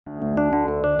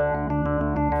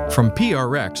From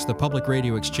PRX, the Public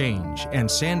Radio Exchange, and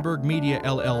Sandberg Media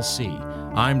LLC,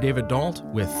 I'm David Dault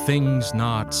with Things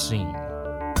Not Seen.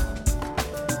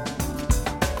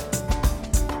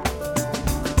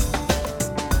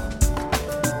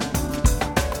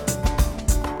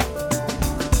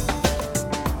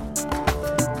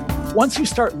 Once you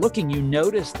start looking, you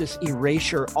notice this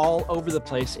erasure all over the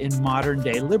place in modern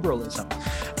day liberalism.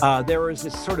 There was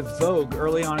this sort of vogue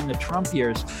early on in the Trump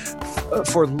years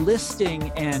for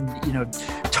listing and,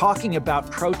 talking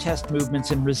about protest movements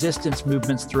and resistance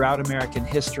movements throughout American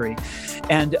history.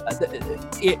 And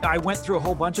I went through a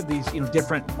whole bunch of these,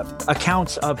 different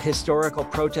accounts of historical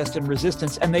protest and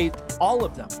resistance, and all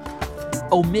of them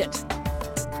omit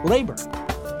labor.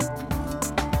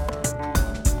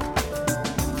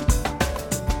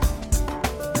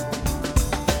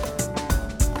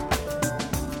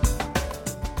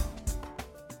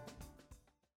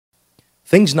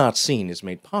 Things Not Seen is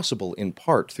made possible in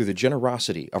part through the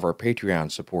generosity of our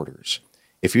Patreon supporters.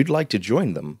 If you'd like to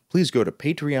join them, please go to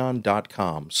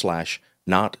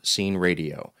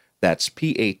patreon.com/notseenradio. That's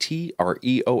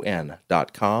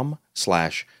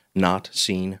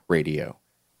patreon.com/notseenradio.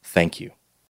 Thank you.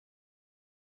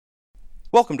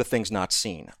 Welcome to Things Not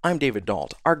Seen. I'm David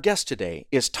Dault. Our guest today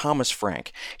is Thomas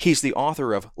Frank. He's the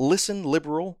author of Listen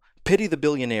Liberal, Pity the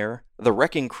Billionaire, The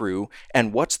Wrecking Crew,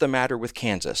 and What's the Matter with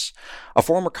Kansas? A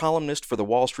former columnist for the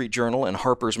Wall Street Journal and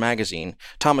Harper's Magazine,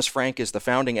 Thomas Frank is the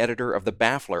founding editor of The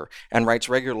Baffler and writes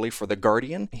regularly for The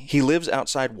Guardian. He lives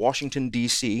outside Washington,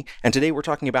 D.C., and today we're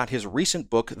talking about his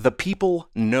recent book, The People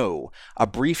Know, A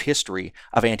Brief History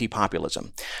of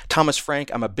Anti-Populism. Thomas Frank,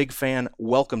 I'm a big fan.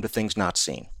 Welcome to Things Not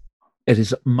Seen. It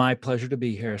is my pleasure to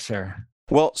be here, sir.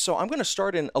 Well, so I'm going to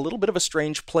start in a little bit of a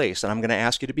strange place, and I'm going to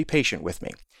ask you to be patient with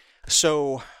me.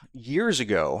 So, years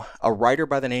ago, a writer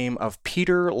by the name of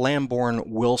Peter Lamborn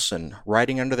Wilson,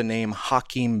 writing under the name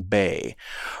Hakim Bey,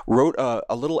 wrote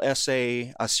a little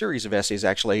essay, a series of essays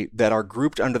actually, that are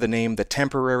grouped under the name The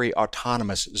Temporary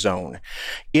Autonomous Zone.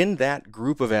 In that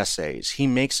group of essays, he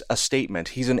makes a statement.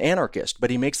 He's an anarchist, but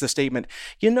he makes the statement,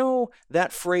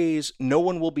 that phrase, no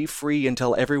one will be free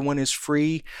until everyone is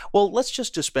free? Well, let's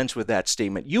just dispense with that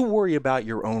statement. You worry about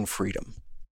your own freedom.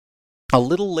 A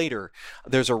little later,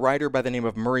 there's a writer by the name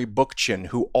of Murray Bookchin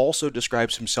who also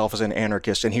describes himself as an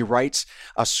anarchist, and he writes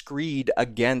a screed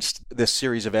against this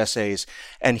series of essays,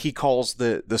 and he calls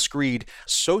the screed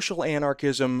Social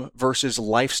Anarchism versus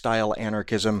Lifestyle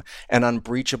Anarchism, an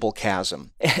Unbreachable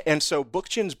Chasm. And so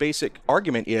Bookchin's basic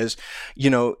argument is,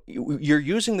 you're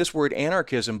using this word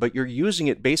anarchism, but you're using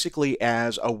it basically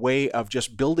as a way of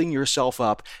just building yourself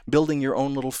up, building your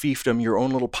own little fiefdom, your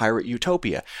own little pirate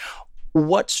utopia.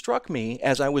 What struck me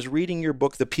as I was reading your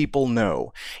book, The People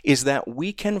Know, is that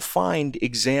we can find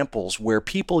examples where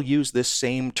people use this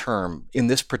same term, in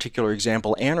this particular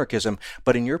example, anarchism,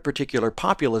 but in your particular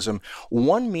populism,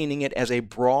 one meaning it as a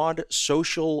broad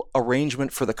social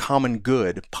arrangement for the common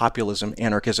good, populism,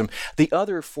 anarchism, the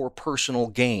other for personal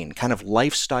gain, kind of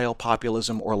lifestyle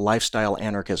populism or lifestyle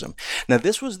anarchism. Now,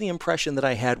 this was the impression that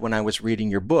I had when I was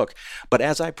reading your book, but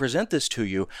as I present this to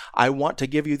you, I want to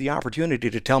give you the opportunity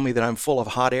to tell me that I'm full of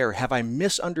hot air. Have I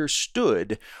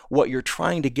misunderstood what you're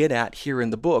trying to get at here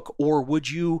in the book? Or would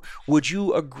you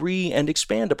agree and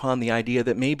expand upon the idea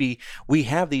that maybe we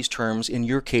have these terms, in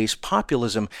your case,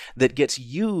 populism, that gets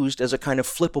used as a kind of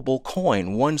flippable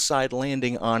coin, one side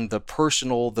landing on the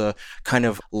personal, the kind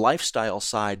of lifestyle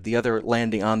side, the other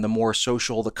landing on the more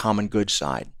social, the common good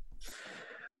side?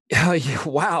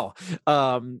 Wow.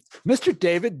 Mr.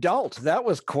 David Dault, that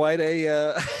was quite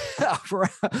a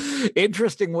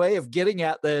interesting way of getting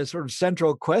at the sort of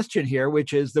central question here,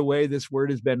 which is the way this word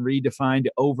has been redefined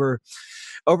over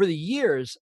the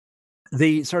years.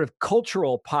 The sort of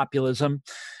cultural populism,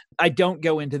 I don't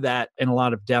go into that in a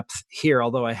lot of depth here,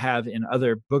 although I have in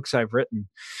other books I've written.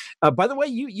 By the way,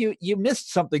 you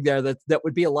missed something there that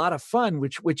would be a lot of fun,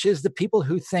 which is the people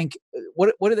who think,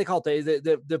 what do they call it?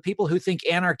 The people who think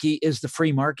anarchy is the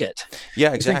free market.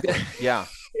 Yeah, exactly. Yeah.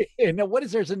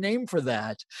 There's a name for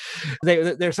that.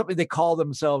 There's something they call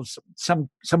themselves some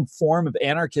form of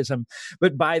anarchism,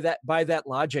 but by that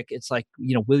logic, it's like,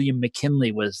 William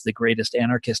McKinley was the greatest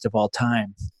anarchist of all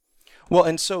time. Well,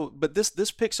 and so, but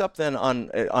this picks up then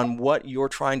on what you're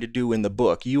trying to do in the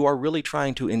book. You are really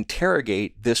trying to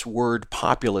interrogate this word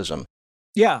populism.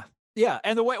 Yeah.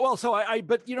 And the way,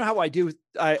 but you know how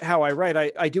how I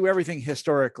write, I do everything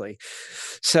historically.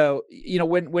 So,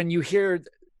 when you hear,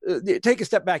 take a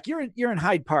step back, you're in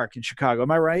Hyde Park in Chicago.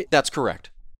 Am I right? That's correct.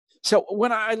 So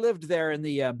when I lived there in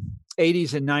the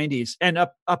 80s and 90s and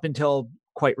up until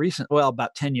quite recent,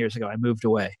 about 10 years ago, I moved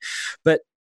away. But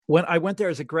when I went there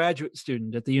as a graduate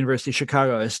student at the University of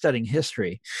Chicago, I was studying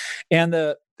history. And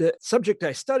the subject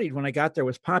I studied when I got there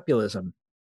was populism,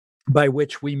 by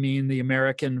which we mean the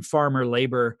American farmer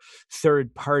labor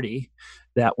third party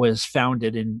that was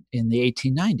founded in the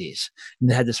 1890s and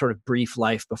had this sort of brief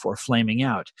life before flaming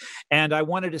out. And I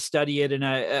wanted to study it, and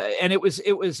it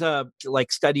was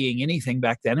like studying anything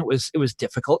back then. It was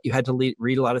difficult. You had to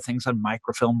read a lot of things on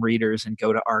microfilm readers and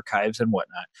go to archives and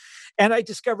whatnot. And I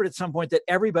discovered at some point that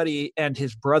everybody and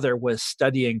his brother was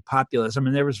studying populism,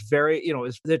 and there was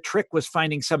the trick was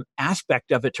finding some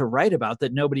aspect of it to write about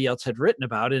that nobody else had written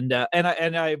about, and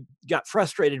I got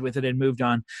frustrated with it and moved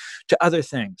on to other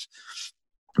things.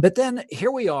 But then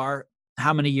here we are,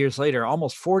 how many years later,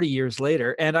 almost 40 years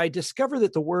later, and I discover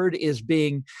that the word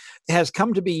has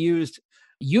come to be used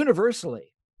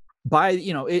universally by,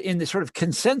 in this sort of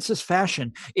consensus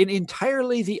fashion in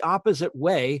entirely the opposite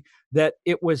way that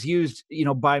it was used,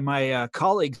 by my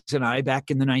colleagues and I back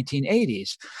in the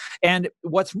 1980s. And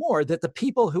what's more, that the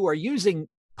people who are using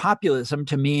populism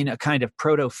to mean a kind of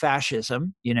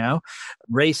proto-fascism,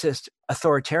 racist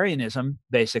authoritarianism,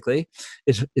 basically,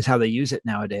 is how they use it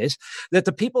nowadays, that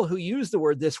the people who use the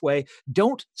word this way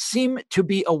don't seem to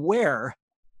be aware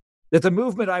that the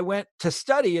movement I went to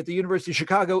study at the University of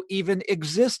Chicago even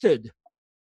existed.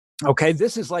 Okay,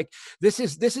 this is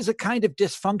a kind of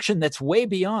dysfunction that's way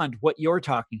beyond what you're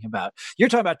talking about. You're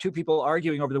talking about two people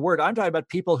arguing over the word. I'm talking about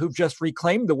people who've just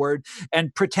reclaimed the word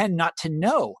and pretend not to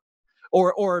know,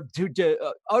 or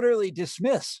to utterly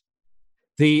dismiss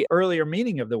the earlier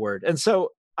meaning of the word. And so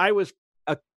I was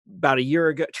about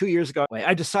 2 years ago,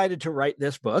 I decided to write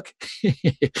this book.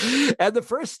 And the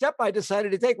first step I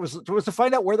decided to take was to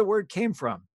find out where the word came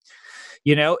from.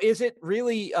 Is it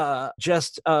really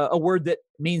just a word that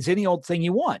means any old thing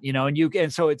you want?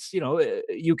 And so it's,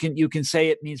 you can say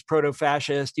it means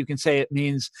proto-fascist. You can say it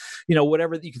means,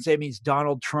 whatever. You can say it means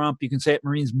Donald Trump. You can say it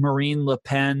means Marine Le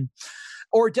Pen.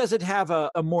 Or does it have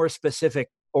a more specific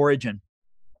origin?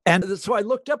 And so I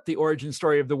looked up the origin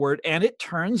story of the word, and it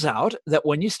turns out that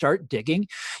when you start digging,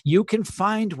 you can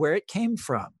find where it came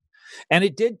from. And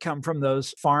it did come from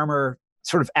those farmer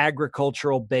sort of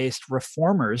agricultural-based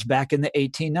reformers back in the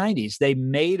 1890s. They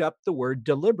made up the word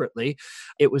deliberately.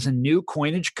 It was a new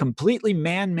coinage, completely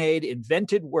man-made,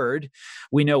 invented word.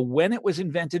 We know when it was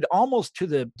invented, almost to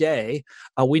the day.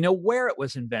 We know where it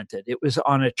was invented. It was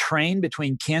on a train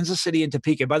between Kansas City and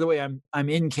Topeka. By the way, I'm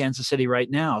in Kansas City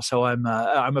right now, so I'm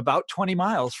about 20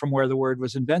 miles from where the word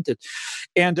was invented,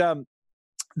 and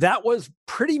that was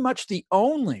pretty much the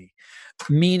only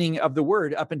meaning of the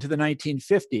word up into the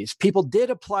 1950s. People did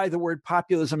apply the word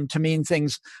populism to mean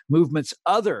movements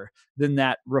other than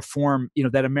that reform,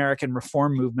 that American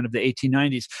reform movement of the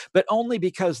 1890s, but only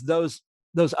because those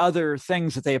other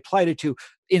things that they applied it to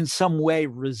in some way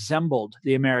resembled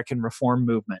the American reform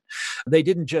movement. They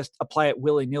didn't just apply it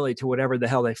willy-nilly to whatever the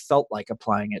hell they felt like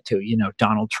applying it to,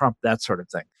 Donald Trump, that sort of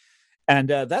thing. And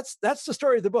that's the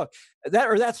story of the book.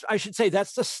 That's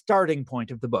the starting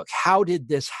point of the book. How did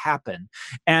this happen?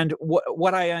 And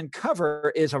what I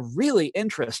uncover is a really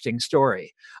interesting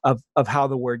story of how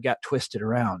the word got twisted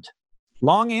around.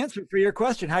 Long answer for your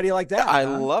question. How do you like that? I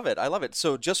love it. I love it.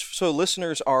 So just so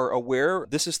listeners are aware,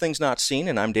 this is Things Not Seen,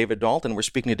 and I'm David Dalton. We're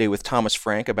speaking today with Thomas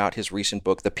Frank about his recent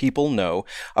book, The People Know,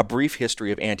 A Brief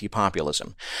History of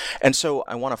Anti-Populism. And so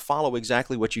I want to follow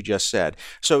exactly what you just said.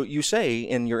 So you say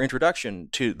in your introduction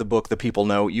to the book, The People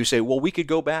Know, you say, well, we could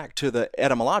go back to the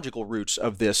etymological roots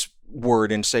of this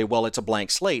word and say, well, it's a blank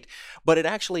slate, but it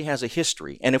actually has a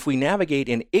history. And if we navigate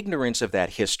in ignorance of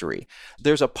that history,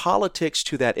 there's a politics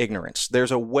to that ignorance.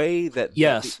 There's a way that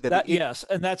yes,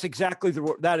 and that's exactly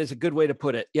that is a good way to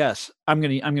put it. Yes, I'm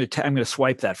going to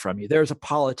swipe that from you. There's a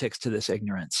politics to this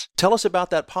ignorance. Tell us about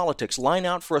that politics. Line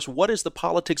out for us. What is the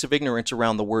politics of ignorance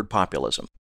around the word populism?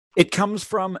 It comes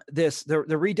from this. The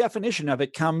redefinition of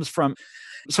it comes from.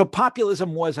 So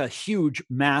populism was a huge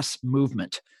mass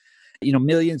movement.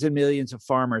 Millions and millions of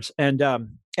farmers and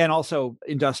also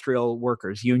industrial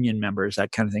workers, union members,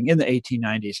 that kind of thing in the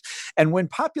 1890s. And when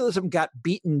populism got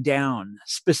beaten down,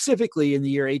 specifically in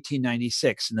the year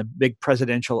 1896, in the big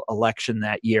presidential election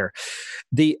that year,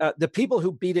 the people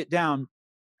who beat it down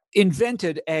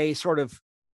invented a sort of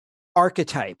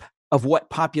archetype of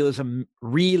what populism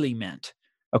really meant.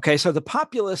 Okay, so the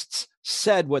populists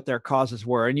said what their causes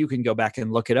were, and you can go back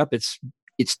and look it up. It's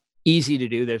easy to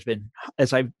do. There's been,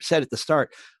 as I said at the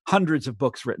start, hundreds of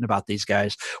books written about these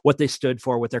guys, what they stood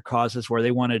for, what their causes were. They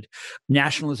wanted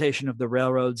nationalization of the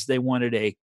railroads. They wanted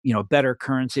a better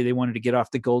currency. They wanted to get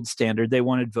off the gold standard. They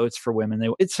wanted votes for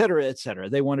women. Et cetera, et cetera.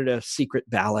 They wanted a secret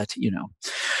ballot.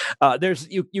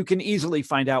 You can easily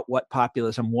find out what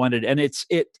populism wanted, and it's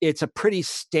a pretty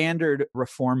standard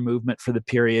reform movement for the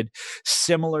period,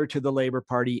 similar to the Labour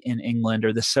Party in England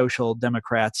or the Social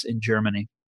Democrats in Germany.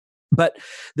 But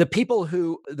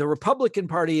the Republican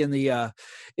Party in the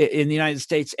United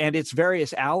States and its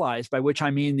various allies, by which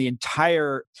I mean the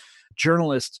entire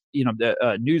journalist,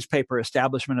 the newspaper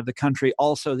establishment of the country,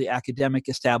 also the academic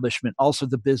establishment, also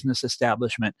the business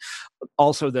establishment,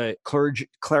 also the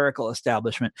clerical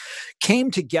establishment,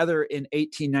 came together in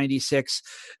 1896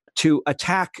 to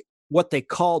attack what they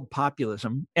called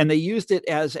populism, and they used it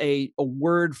as a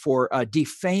word for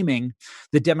defaming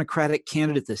the Democratic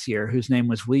candidate this year, whose name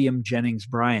was William Jennings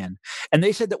Bryan. And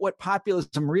they said that what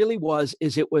populism really was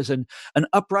is it was an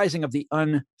uprising of the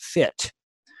unfit,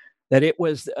 that it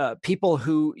was people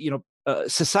who,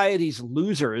 society's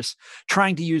losers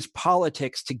trying to use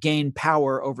politics to gain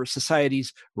power over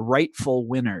society's rightful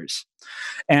winners.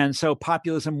 And so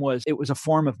populism was a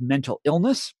form of mental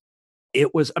illness.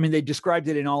 It was, they described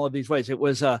it in all of these ways. It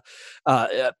was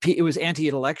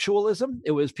anti-intellectualism.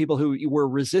 It was people who were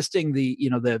resisting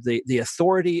the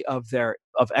authority of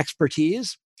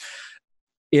expertise.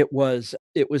 It was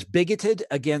bigoted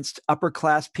against upper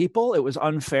class people. It was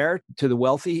unfair to the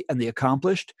wealthy and the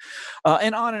accomplished,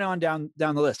 and on down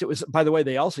the list. It was, by the way,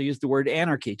 they also used the word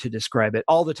anarchy to describe it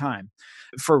all the time,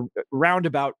 for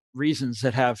roundabout reasons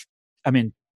that have,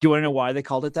 do you want to know why they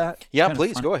called it that? Yeah,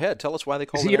 please go ahead. Tell us why they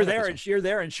called it that. You're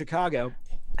there in Chicago.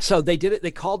 So they did it. They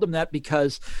called them that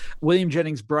because William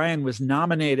Jennings Bryan was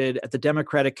nominated at the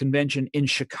Democratic Convention in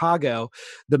Chicago.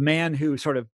 The man who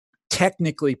sort of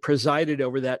technically presided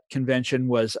over that convention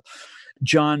was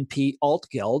John P.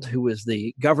 Altgeld, who was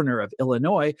the governor of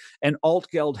Illinois, and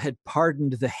Altgeld had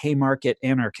pardoned the Haymarket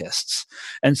anarchists.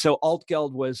 And so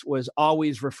Altgeld was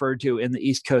always referred to in the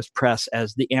East Coast press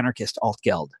as the anarchist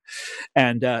Altgeld.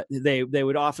 And they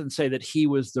would often say that he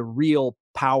was the real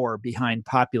power behind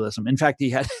populism. In fact, he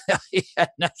had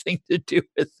nothing to do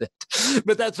with it.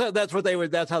 But that's how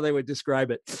they would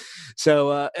describe it.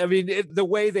 So the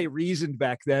way they reasoned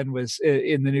back then was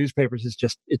in the newspapers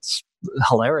it's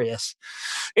hilarious.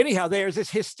 Anyhow, there's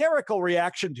this hysterical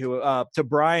reaction to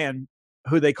Bryan,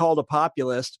 who they called a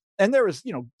populist, and there was,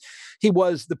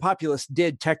 the populists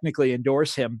did technically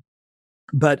endorse him,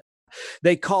 but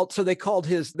they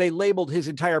labeled his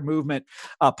entire movement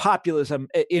populism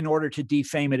in order to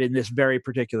defame it in this very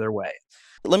particular way.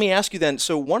 Let me ask you then,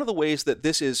 so one of the ways that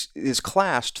this is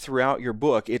classed throughout your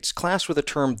book, it's classed with the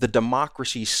term the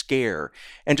democracy scare.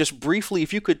 And just briefly,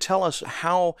 if you could tell us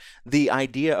how the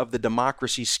idea of the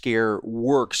democracy scare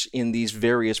works in these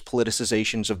various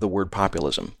politicizations of the word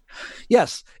populism.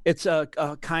 Yes, it's a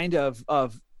kind of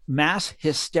mass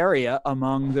hysteria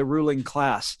among the ruling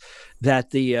class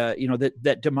that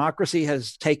that democracy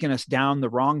has taken us down the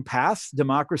wrong path.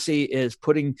 Democracy is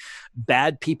putting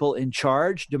bad people in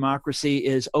charge. Democracy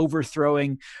is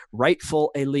overthrowing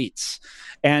rightful elites.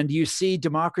 And you see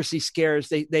democracy scares,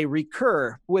 they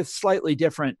recur with slightly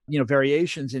different,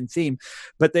 variations in theme,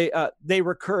 but they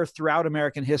recur throughout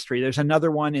American history. There's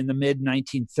another one in the mid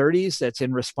 1930s that's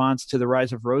in response to the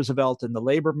rise of Roosevelt and the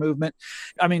labor movement.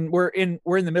 We're in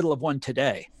the middle of one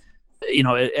today.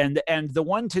 And the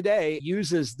one today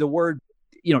uses the word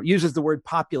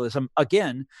populism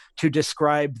again to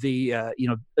describe the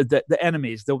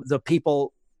enemies, the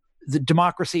people, the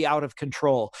democracy out of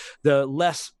control,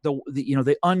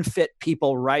 the unfit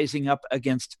people rising up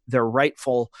against their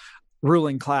rightful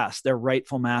ruling class, their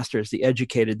rightful masters, the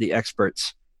educated, the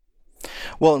experts.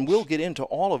 Well, and we'll get into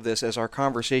all of this as our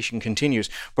conversation continues.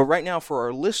 But right now, for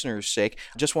our listeners' sake,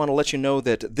 just want to let you know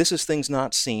that this is Things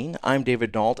Not Seen. I'm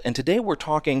David Dault, and today we're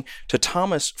talking to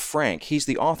Thomas Frank. He's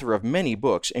the author of many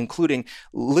books, including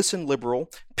Listen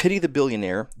Liberal, Pity the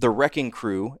Billionaire, The Wrecking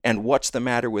Crew, and What's the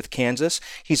Matter with Kansas.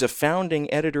 He's a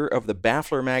founding editor of the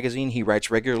Baffler magazine. He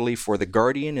writes regularly for The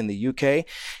Guardian in the UK.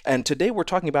 And today we're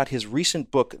talking about his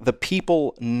recent book, The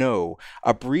People Know,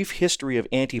 A Brief History of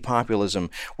Anti-Populism,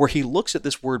 where he looks at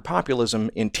this word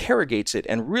populism, interrogates it,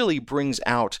 and really brings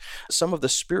out some of the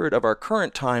spirit of our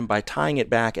current time by tying it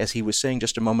back, as he was saying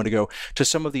just a moment ago, to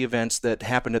some of the events that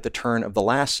happened at the turn of the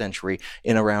last century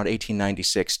in around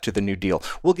 1896 to the New Deal.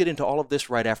 We'll get into all of this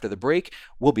right after the break.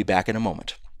 We'll be back in a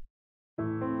moment.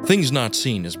 Things Not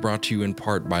Seen is brought to you in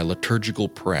part by Liturgical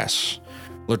Press.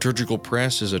 Liturgical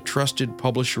Press is a trusted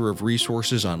publisher of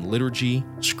resources on liturgy,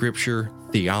 scripture,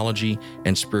 theology,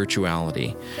 and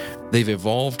spirituality. They've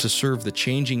evolved to serve the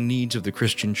changing needs of the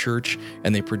Christian church,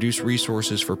 and they produce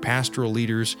resources for pastoral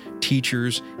leaders,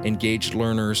 teachers, engaged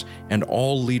learners, and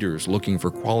all leaders looking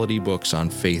for quality books on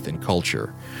faith and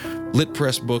culture. Lit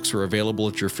Press books are available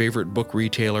at your favorite book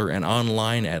retailer and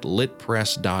online at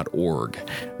litpress.org.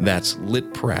 That's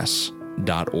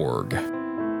litpress.org.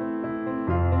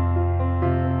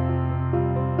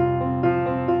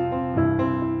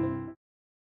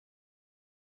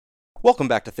 Welcome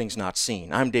back to Things Not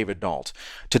Seen. I'm David Nault.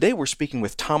 Today we're speaking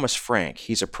with Thomas Frank.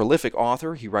 He's a prolific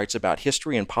author. He writes about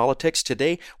history and politics.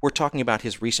 Today we're talking about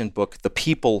his recent book, The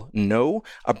People Know,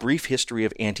 A Brief History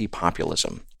of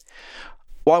Anti-Populism.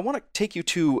 Well, I want to take you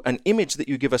to an image that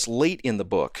you give us late in the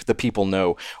book, The People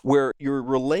Know, where you're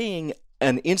relaying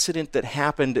an incident that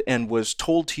happened and was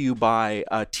told to you by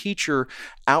a teacher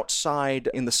outside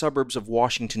in the suburbs of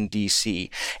Washington,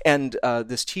 D.C. And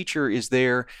this teacher is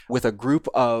there with a group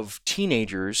of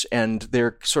teenagers, and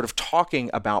they're sort of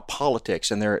talking about politics,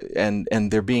 and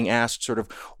they're being asked sort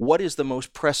of, what is the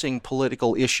most pressing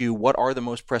political issue? What are the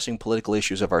most pressing political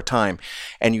issues of our time?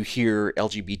 And you hear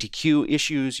LGBTQ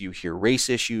issues, you hear race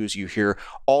issues, you hear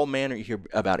all manner, you hear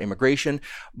about immigration,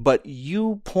 but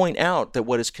you point out that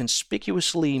what is conspicuously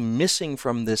missing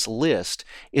from this list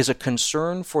is a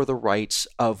concern for the rights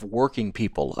of working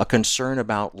people, a concern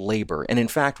about labor. And in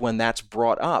fact, when that's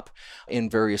brought up in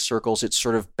various circles, it's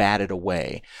sort of batted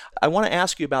away. I want to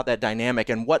ask you about that dynamic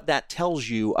and what that tells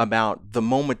you about the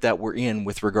moment that we're in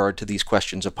with regard to these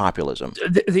questions of populism.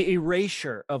 The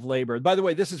erasure of labor. By the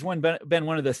way, this has been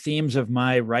one of the themes of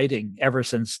my writing ever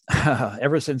since the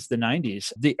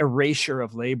 90s, the erasure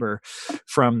of labor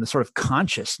from the sort of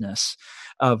consciousness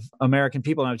of American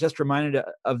people. And I was just reminded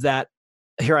of that.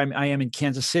 Here I am in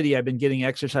Kansas City. I've been getting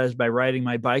exercise by riding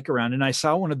my bike around, and I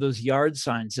saw one of those yard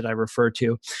signs that I refer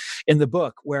to in the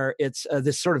book, where it's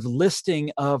this sort of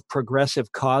listing of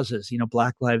progressive causes.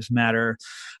 Black Lives Matter,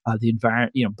 the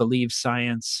environment, believe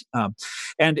science,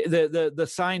 and the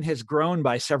sign has grown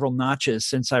by several notches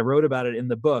since I wrote about it in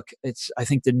the book. I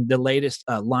think the latest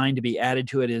line to be added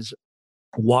to it is,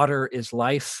 "Water is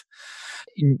life.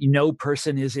 No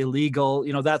person is illegal,"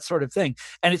 that sort of thing.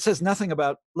 And it says nothing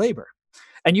about labor.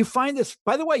 And you find this,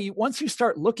 by the way, once you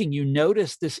start looking, you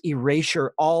notice this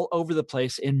erasure all over the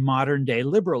place in modern day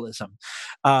liberalism.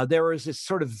 There was this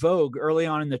sort of vogue early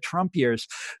on in the Trump years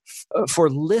for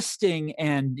listing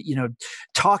and,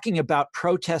 talking about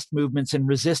protest movements and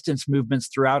resistance movements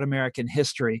throughout American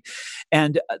history.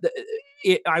 And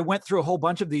I went through a whole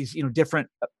bunch of these, different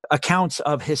accounts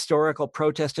of historical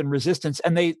protest and resistance,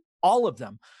 and all of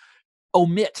them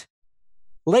omit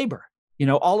labor.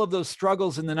 All of those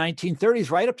struggles in the 1930s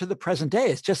right up to the present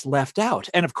day is just left out.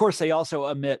 And of course, they also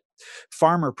omit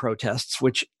farmer protests,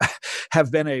 which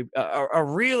have been a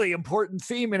really important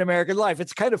theme in American life.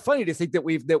 It's kind of funny to think that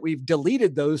we've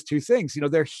deleted those two things.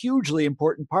 They're hugely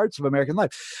important parts of American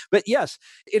life. But yes,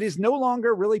 it is no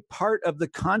longer really part of the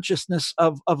consciousness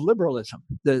of liberalism,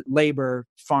 the labor,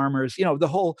 farmers, the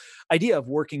whole idea of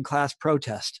working class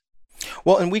protest.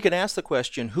 Well, and we can ask the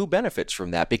question, who benefits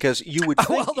from that? Because you would think...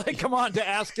 Well, come on, to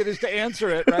ask it is to answer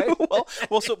it, right?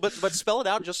 but spell it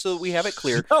out just so that we have it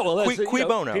clear. Oh, well, Cui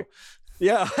bono?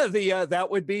 Yeah, that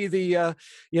would be the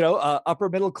upper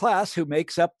middle class who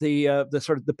makes up the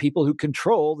sort of the people who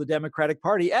control the Democratic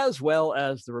Party as well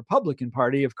as the Republican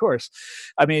Party, of course.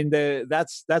 I mean,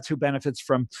 that's who benefits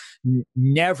from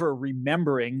never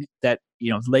remembering that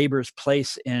labor's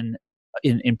place in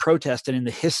protest and in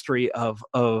the history of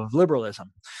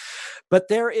liberalism. But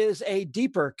there is a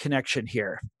deeper connection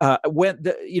here. And I want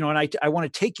to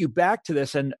take you back to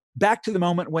this and back to the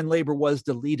moment when labor was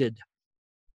deleted.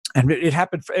 And it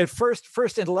happened at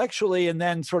first intellectually, and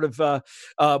then sort of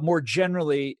more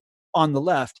generally on the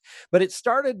left. But it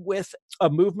started with a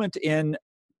movement in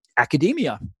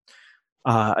academia.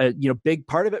 Big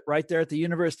part of it right there at the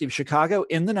University of Chicago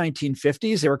in the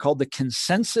 1950s. They were called the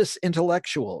consensus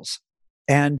intellectuals.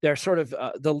 And they're sort of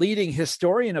the leading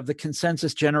historian of the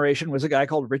consensus generation was a guy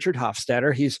called Richard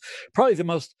Hofstadter. He's probably the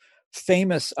most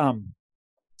famous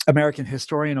American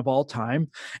historian of all time.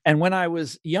 And when I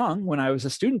was young, when I was a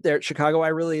student there at Chicago, I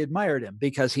really admired him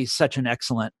because he's such an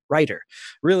excellent writer.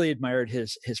 Really admired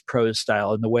his prose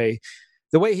style and the way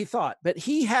he thought. But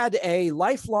he had a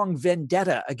lifelong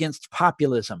vendetta against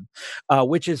populism,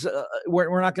 which is,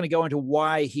 we're not going to go into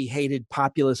why he hated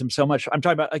populism so much. I'm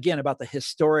talking about the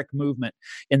historic movement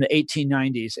in the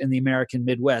 1890s in the American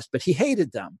Midwest, but he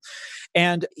hated them.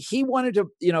 And he wanted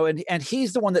to, and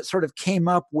he's the one that sort of came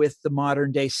up with the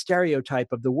modern day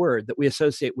stereotype of the word that we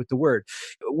associate with the word,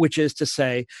 which is to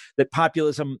say that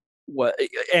populism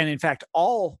and in fact,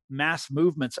 all mass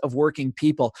movements of working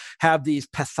people have these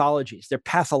pathologies. They're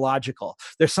pathological.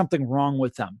 There's something wrong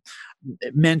with them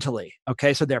mentally.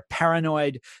 Okay. So they're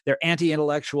paranoid, they're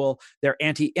anti-intellectual, they're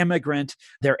anti-immigrant,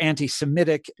 they're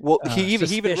anti-Semitic, Well,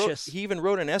 suspicious. he even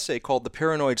wrote an essay called "The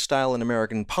Paranoid Style in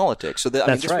American Politics." So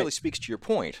this really speaks to your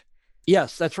point.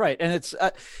 Yes, that's right. And it's,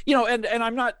 and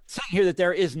I'm not saying here that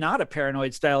there is not a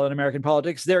paranoid style in American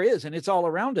politics. There is, and it's all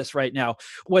around us right now.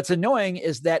 What's annoying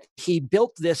is that he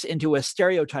built this into a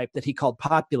stereotype that he called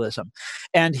populism.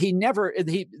 And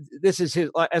this is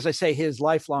his, as I say, his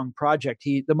lifelong project.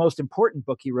 The most important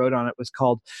book he wrote on it was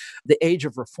called The Age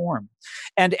of Reform.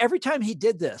 And every time he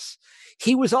did this,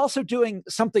 he was also doing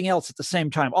something else at the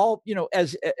same time. All,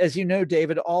 as you know,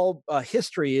 David, all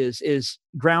history is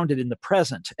grounded in the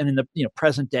present and in the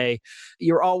present day.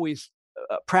 You're always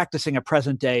practicing a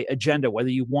present day agenda, whether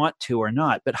you want to or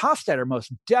not. But Hofstadter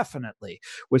most definitely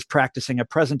was practicing a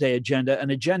present day agenda, an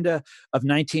agenda of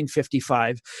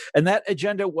 1955. And that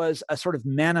agenda was a sort of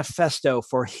manifesto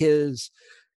for his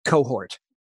cohort,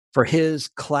 for his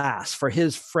class, for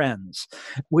his friends,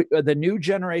 the new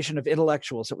generation of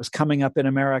intellectuals that was coming up in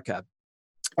America.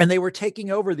 And they were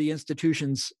taking over the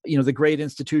institutions, the great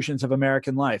institutions of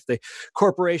American life. The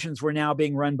corporations were now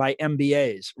being run by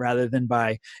MBAs rather than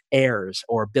by heirs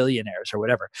or billionaires or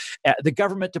whatever. The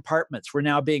government departments were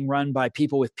now being run by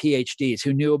people with PhDs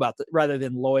who knew about rather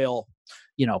than loyal,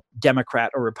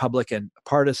 Democrat or Republican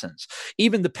partisans.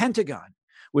 Even the Pentagon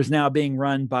was now being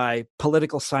run by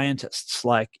political scientists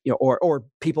or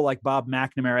people like Bob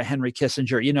McNamara, Henry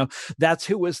Kissinger. That's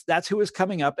who was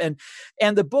coming up, and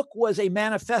the book was a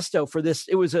manifesto for this.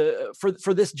 It was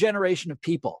for this generation of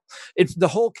people. It's the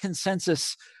whole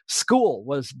consensus school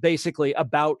was basically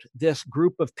about this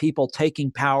group of people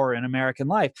taking power in American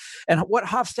life. And what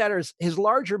Hofstadter's his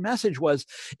larger message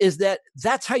is that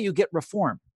that's how you get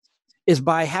reform, is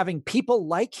by having people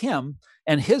like him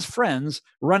and his friends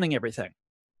running everything.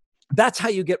 That's how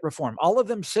you get reform. All of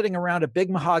them sitting around a big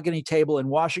mahogany table in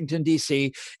Washington,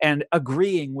 D.C. and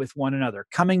agreeing with one another,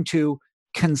 coming to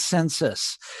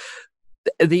consensus.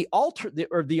 The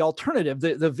alternative,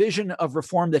 the vision of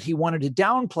reform that he wanted to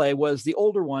downplay was the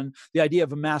older one, the idea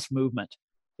of a mass movement,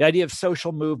 the idea of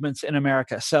social movements in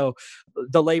America. So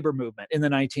the labor movement in the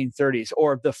 1930s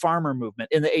or the farmer movement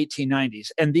in the 1890s.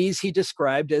 And these he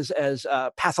described as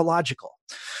pathological.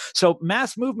 So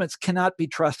mass movements cannot be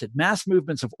trusted. Mass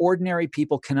movements of ordinary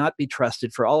people cannot be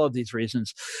trusted for all of these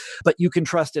reasons. But you can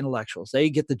trust intellectuals. They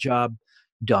get the job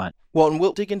done. Well, and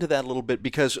we'll dig into that a little bit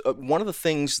because one of the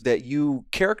things that you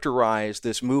characterize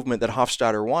this movement that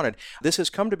Hofstadter wanted, this has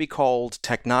come to be called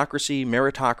technocracy,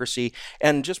 meritocracy,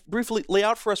 and just briefly lay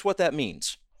out for us what that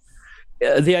means.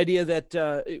 The idea that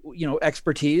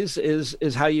expertise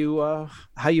is how you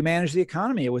manage the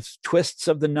economy with twists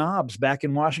of the knobs back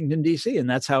in Washington D.C. and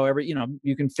that's how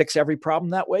you can fix every problem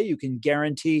that way. You can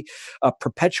guarantee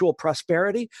perpetual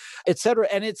prosperity, et cetera.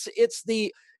 And it's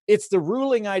the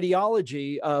ruling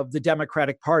ideology of the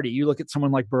Democratic Party. You look at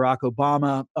someone like Barack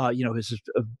Obama, who's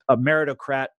a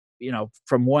meritocrat,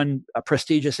 from one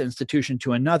prestigious institution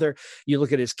to another. You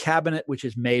look at his cabinet, which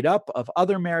is made up of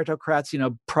other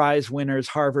meritocrats, prize winners,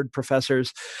 Harvard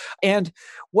professors. And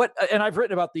I've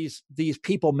written about these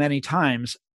people many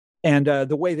times and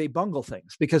the way they bungle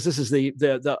things, because this is these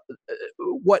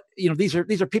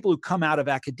are people who come out of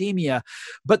academia,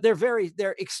 but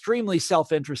they're extremely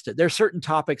self-interested. There are certain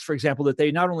topics, for example, that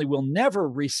they not only will never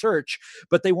research,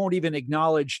 but they won't even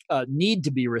acknowledge need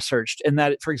to be researched. And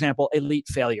that, for example, elite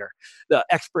failure, the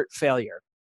expert failure.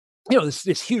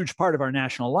 This huge part of our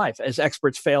national life as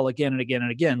experts fail again and again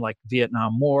and again, like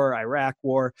Vietnam War, Iraq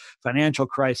War, financial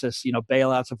crisis,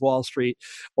 bailouts of Wall Street,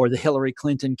 or the Hillary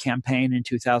Clinton campaign in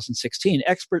 2016.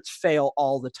 Experts fail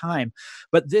all the time,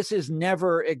 but this is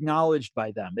never acknowledged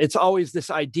by them. It's always this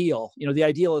ideal. The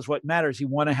ideal is what matters. You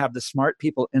want to have the smart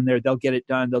people in there. They'll get it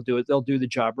done. They'll do it. They'll do the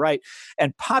job right.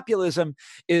 And populism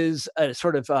is a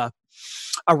sort of a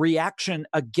reaction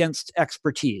against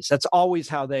expertise. That's always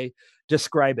how they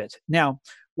describe it. Now,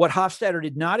 what Hofstadter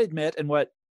did not admit, and what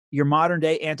your modern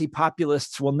day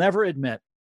anti-populists will never admit,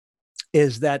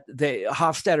 is that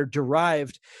Hofstadter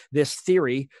derived this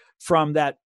theory from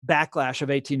that backlash of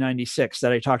 1896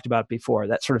 that I talked about before,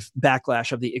 that sort of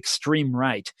backlash of the extreme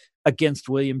right against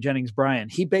William Jennings Bryan.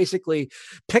 He basically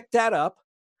picked that up,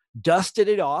 dusted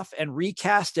it off, and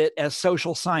recast it as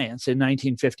social science in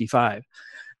 1955.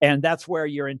 And that's where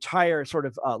your entire sort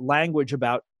of language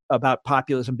about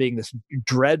populism being this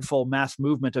dreadful mass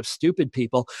movement of stupid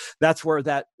people, that's where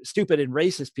that stupid and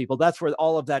racist people, that's where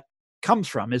all of that comes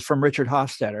from, is from Richard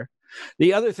Hofstadter.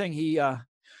 The other thing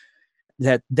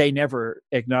that they never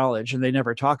acknowledge and they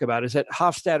never talk about is that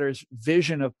Hofstadter's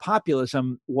vision of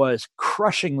populism was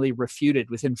crushingly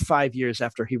refuted within 5 years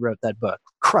after he wrote that book.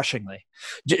 Crushingly.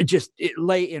 It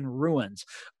lay in ruins.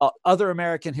 Other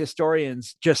American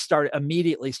historians just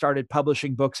immediately started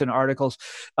publishing books and articles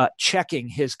checking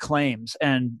his claims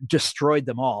and destroyed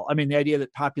them all. I mean, the idea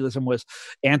that populism was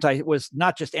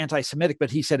not just anti-Semitic, but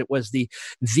he said it was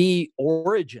the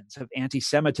origins of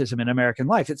anti-Semitism in American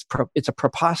life. It's a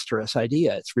preposterous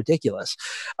idea. It's ridiculous.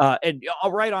 And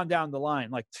right on down the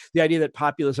line, like the idea that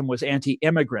populism was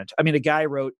anti-immigrant. I mean, a guy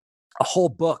wrote a whole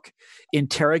book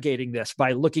interrogating this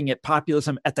by looking at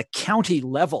populism at the county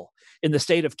level in the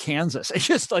state of Kansas. It's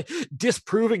just like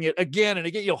disproving it again and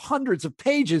again, hundreds of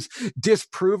pages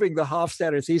disproving the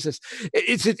Hofstadter thesis.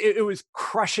 It was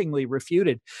crushingly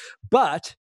refuted.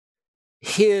 But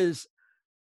his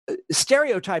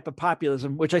stereotype of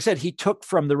populism, which I said he took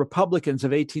from the Republicans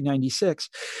of 1896,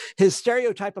 his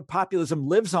stereotype of populism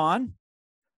lives on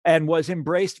and was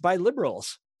embraced by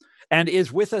liberals and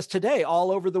is with us today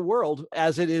all over the world,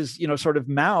 as it is, sort of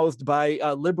mouthed by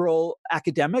liberal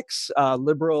academics,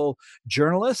 liberal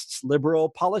journalists, liberal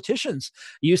politicians.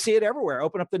 You see it everywhere.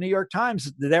 Open up the New York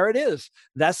Times, there it is.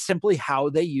 That's simply how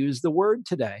they use the word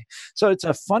today. So it's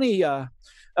a funny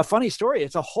story.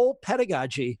 It's a whole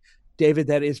pedagogy, David,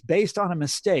 that is based on a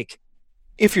mistake.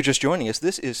 If you're just joining us,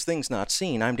 this is Things Not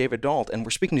Seen. I'm David Dault, and we're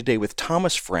speaking today with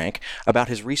Thomas Frank about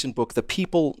his recent book, The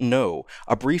People Know,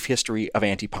 A Brief History of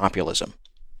Anti-Populism.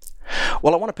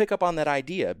 Well, I want to pick up on that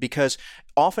idea because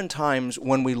oftentimes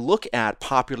when we look at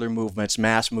popular movements,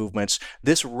 mass movements,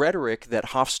 this rhetoric that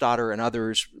Hofstadter and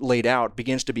others laid out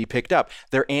begins to be picked up.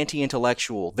 They're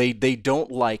anti-intellectual. They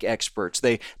don't like experts.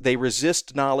 They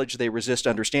resist knowledge. They resist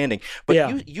understanding.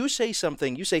 But you say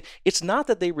something. You say it's not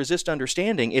that they resist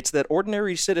understanding. It's that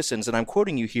ordinary citizens, and I'm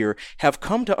quoting you here, have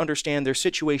come to understand their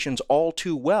situations all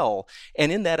too well.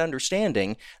 And in that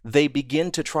understanding, they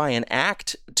begin to try and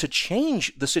act to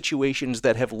change the situations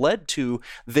that have led to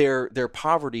their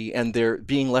poverty and their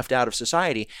being left out of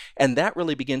society, and that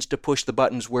really begins to push the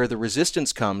buttons where the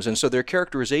resistance comes. And so their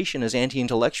characterization as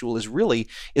anti-intellectual is really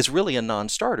a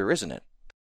non-starter, isn't it?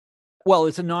 Well,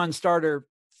 it's a non-starter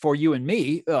for you and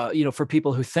me, for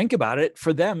people who think about it.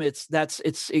 For them, it's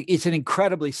an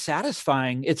incredibly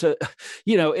satisfying. It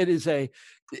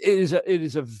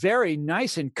is a very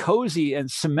nice and cozy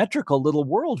and symmetrical little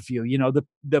worldview.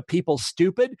 The people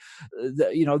stupid,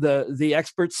 the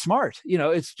experts smart.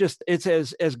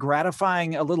 It's as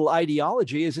gratifying a little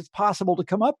ideology as it's possible to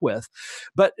come up with.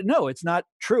 But no, it's not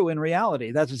true in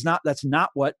reality. That's not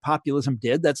what populism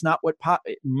did. That's not what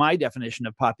my definition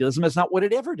of populism is. Not what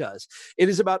it ever does. It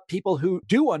is about people who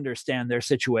do understand their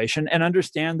situation and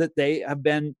understand that they have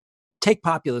been. Take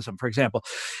populism, for example.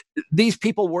 These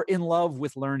people were in love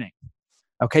with learning.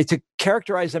 Okay, to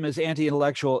characterize them as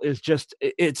anti-intellectual is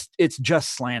it's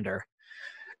just slander.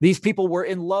 These people were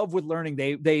in love with learning.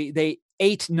 They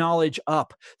ate knowledge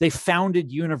up. They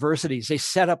founded universities. They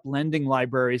set up lending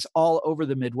libraries all over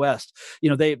the Midwest.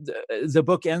 The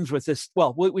book ends with this.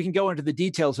 Well, we can go into the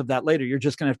details of that later. You're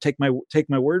just going to take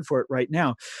my word for it right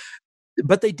now.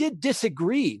 But they did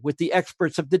disagree with the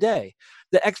experts of the day.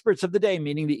 The experts of the day,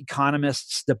 meaning the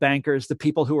economists, the bankers, the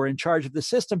people who are in charge of the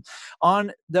system,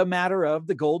 on the matter of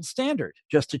the gold standard,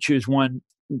 just to choose one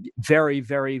very,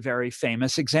 very, very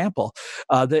famous example.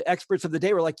 The experts of the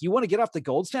day were like, you want to get off the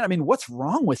gold standard? I mean, what's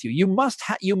wrong with you? You must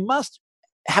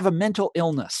have a mental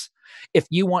illness if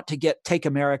you want to take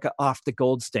America off the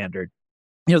gold standard.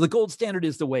 The gold standard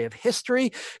is the way of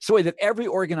history. It's the way that every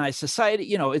organized society,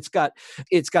 it's got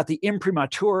the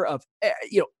imprimatur of,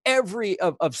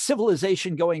 of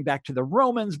civilization going back to the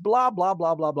Romans, blah, blah,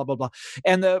 blah, blah, blah, blah, blah.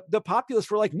 And the populists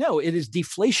were like, no, it is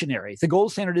deflationary. The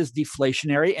gold standard is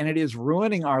deflationary and it is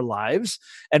ruining our lives.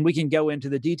 And we can go into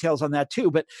the details on that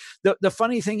too. But the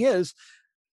funny thing is,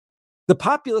 the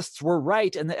populists were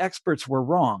right and the experts were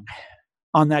wrong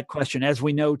on that question, as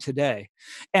we know today.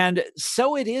 And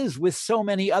so it is with so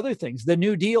many other things. The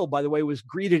New Deal, by the way, was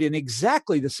greeted in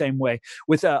exactly the same way,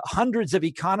 with hundreds of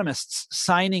economists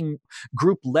signing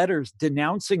group letters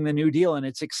denouncing the New Deal and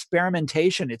its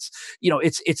experimentation.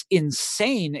 It's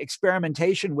insane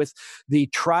experimentation with the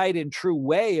tried and true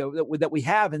way that we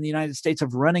have in the United States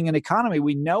of running an economy.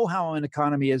 We know how an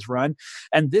economy is run,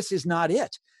 and this is not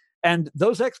it. And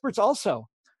those experts also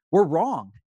were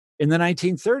wrong in the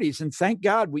 1930s. And thank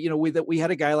God, that we had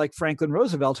a guy like Franklin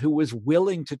Roosevelt who was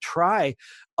willing to try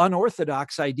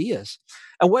unorthodox ideas.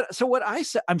 And what I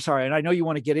said, I'm sorry, and I know you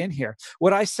want to get in here.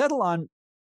 What I settle on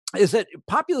is that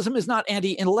populism is not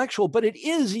anti-intellectual, but it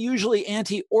is usually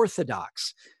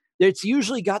anti-orthodox. It's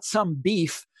usually got some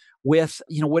beef with,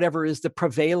 whatever is the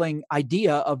prevailing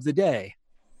idea of the day.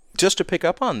 Just to pick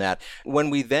up on that, when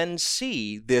we then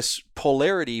see this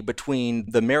polarity between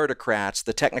the meritocrats,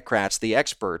 the technocrats, the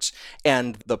experts,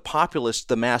 and the populists,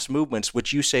 the mass movements,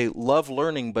 which you say love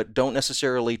learning but don't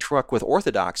necessarily truck with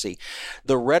orthodoxy,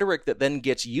 the rhetoric that then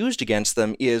gets used against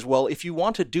them is, well, if you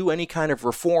want to do any kind of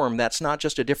reform, that's not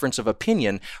just a difference of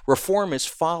opinion. Reform is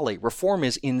folly. Reform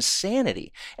is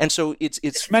insanity. And so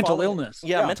it's mental illness.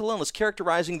 Yeah, mental illness,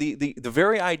 characterizing the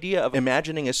very idea of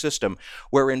imagining a system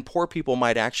wherein poor people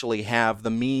might actually have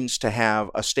the means to have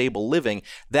a stable living.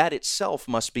 That itself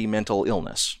must be mental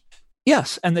illness.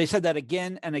 Yes, and they said that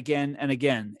again and again and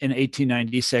again in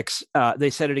 1896. They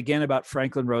said it again about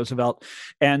Franklin Roosevelt,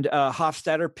 and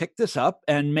Hofstadter picked this up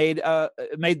and made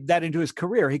that into his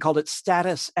career. He called it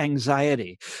status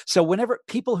anxiety. So whenever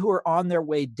people who are on their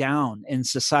way down in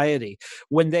society,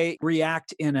 when they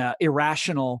react in an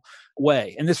irrational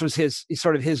way, and this was his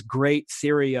great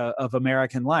theory of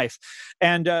American life,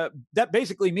 and that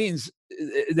basically means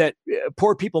that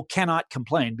poor people cannot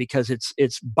complain because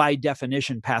it's by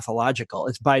definition pathological.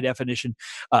 It's by definition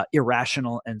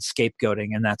irrational and scapegoating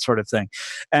and that sort of thing.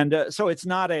 And so it's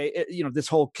not this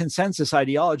whole consensus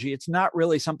ideology. It's not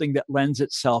really something that lends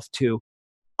itself to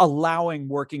allowing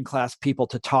working class people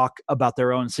to talk about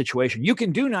their own situation. You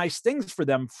can do nice things for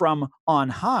them from on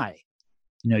high.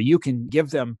 You can give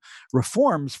them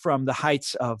reforms from the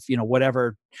heights of,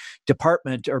 whatever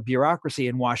department or bureaucracy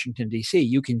in Washington, D.C.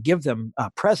 You can give them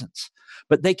presence,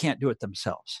 but they can't do it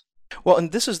themselves. Well,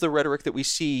 and this is the rhetoric that we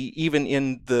see even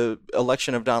in the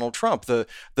election of Donald Trump. The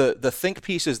think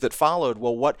pieces that followed.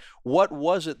 Well, what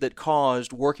was it that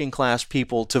caused working class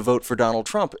people to vote for Donald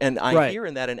Trump? And I hear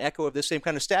in that an echo of the same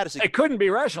kind of status. It couldn't be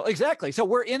rational. Exactly. So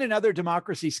we're in another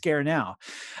democracy scare now.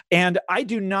 And I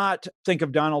do not think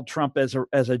of Donald Trump as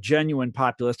a genuine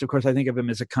populist. Of course, I think of him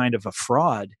as a kind of a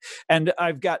fraud. And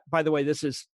I've got, by the way,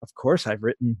 I've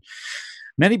written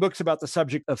many books about the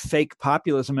subject of fake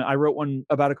populism. I wrote one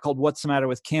about it called "What's the Matter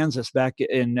with Kansas" back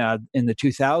in the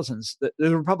 2000s.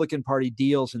 The Republican Party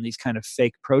deals in these kind of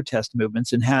fake protest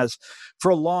movements and has for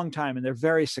a long time, and they're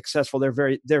very successful.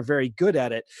 They're very good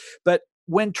at it. But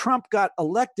when Trump got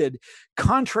elected,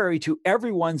 contrary to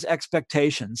everyone's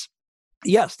expectations,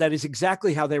 yes, that is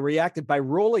exactly how they reacted, by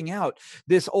rolling out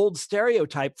this old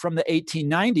stereotype from the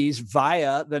 1890s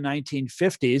via the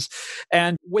 1950s,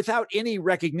 and without any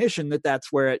recognition that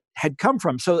that's where it had come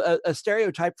from. So a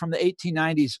stereotype from the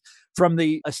 1890s, from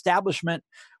the establishment,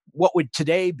 what would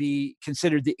today be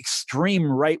considered the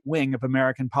extreme right wing of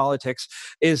American politics,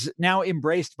 is now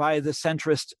embraced by the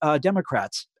centrist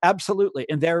Democrats. Absolutely.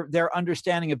 And their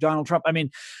understanding of Donald Trump,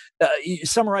 you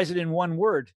summarize it in one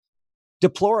word: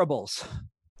 deplorables.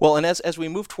 Well, and as we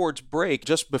move towards break,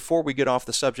 just before we get off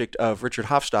the subject of Richard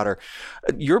Hofstadter,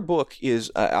 your book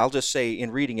is, I'll just say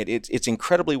in reading it, it's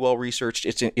incredibly well researched,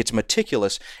 it's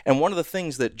meticulous, and one of the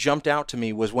things that jumped out to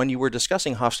me was when you were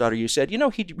discussing Hofstadter, you said,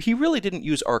 he really didn't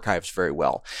use archives very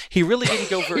well. He really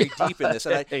didn't go very deep in this.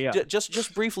 And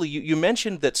just briefly, you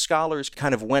mentioned that scholars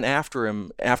kind of went after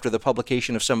him after the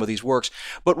publication of some of these works,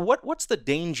 but what's the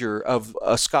danger of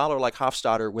a scholar like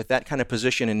Hofstadter with that kind of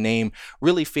position and name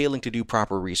really failing to do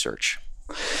proper research?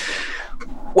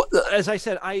 Well, as I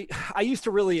said, I used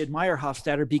to really admire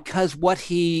Hofstadter because what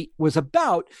he was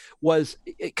about was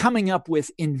coming up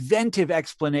with inventive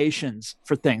explanations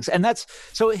for things, and that's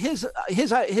so his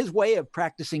way of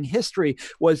practicing history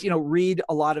was read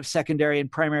a lot of secondary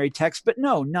and primary texts, but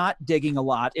not digging a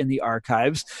lot in the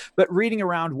archives, but reading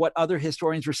around what other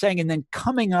historians were saying, and then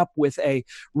coming up with a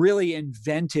really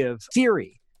inventive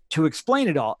theory to explain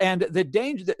it all. And the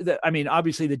danger,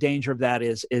 obviously the danger of that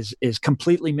is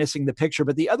completely missing the picture.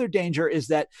 But the other danger is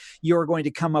that you're going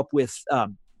to come up with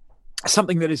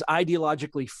something that is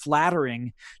ideologically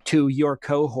flattering to your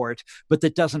cohort, but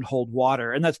that doesn't hold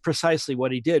water. And that's precisely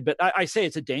what he did. But I say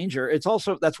it's a danger. It's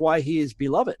also, that's why he is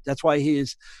beloved. That's why he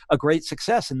is a great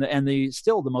success and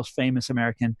still the most famous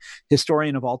American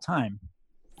historian of all time.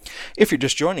 If you're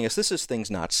just joining us, this is Things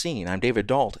Not Seen. I'm David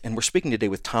Dault, and we're speaking today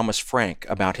with Thomas Frank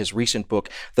about his recent book,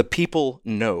 The People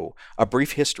Know, A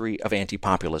Brief History of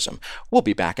Anti-Populism. We'll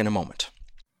be back in a moment.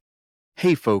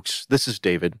 Hey folks, this is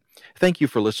David. Thank you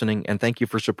for listening, and thank you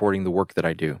for supporting the work that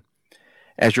I do.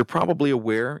 As you're probably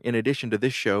aware, in addition to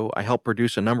this show, I help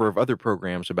produce a number of other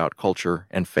programs about culture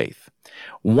and faith.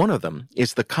 One of them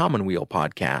is the Commonweal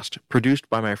podcast, produced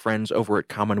by my friends over at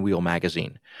Commonweal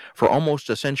Magazine. For almost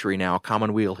a century now,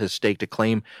 Commonweal has staked a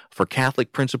claim for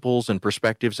Catholic principles and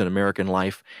perspectives in American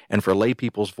life and for lay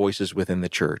people's voices within the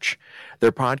church.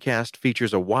 Their podcast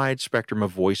features a wide spectrum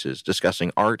of voices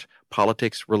discussing art,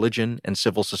 politics, religion, and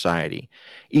civil society.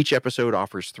 Each episode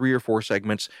offers 3 or 4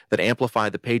 segments that amplify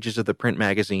the pages of the print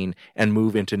magazine and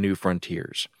move into new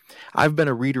frontiers. I've been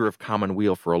a reader of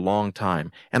Commonweal for a long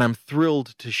time, and I'm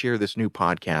thrilled to share this new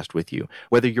podcast with you,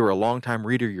 whether you're a longtime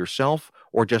reader yourself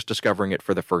or just discovering it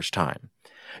for the first time.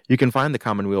 You can find the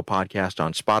Commonweal podcast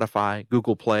on Spotify,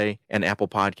 Google Play, and Apple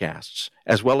Podcasts,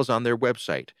 as well as on their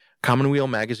website,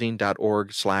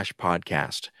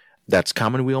 commonwealmagazine.org/podcast. That's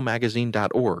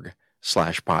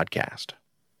commonwealmagazine.org/podcast.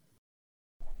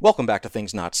 Welcome back to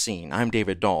Things Not Seen. I'm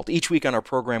David Dault. Each week on our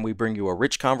program, we bring you a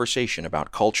rich conversation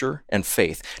about culture and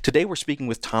faith. Today, we're speaking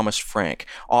with Thomas Frank,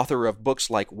 author of books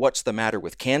like What's the Matter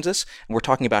with Kansas? And we're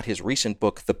talking about his recent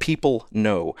book, The People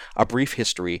Know, A Brief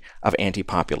History of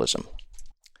Anti-Populism.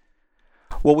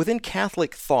 Well, within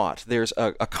Catholic thought, there's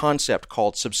a concept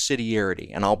called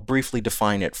subsidiarity, and I'll briefly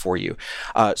define it for you.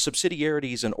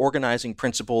 Subsidiarity is an organizing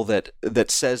principle that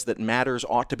says that matters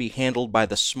ought to be handled by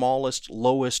the smallest,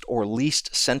 lowest, or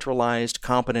least centralized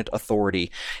competent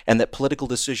authority, and that political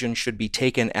decisions should be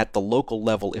taken at the local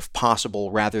level if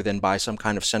possible, rather than by some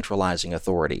kind of centralizing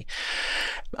authority.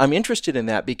 I'm interested in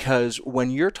that because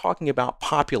when you're talking about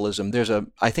populism, there's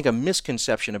I think a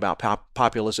misconception about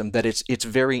populism that it's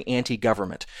very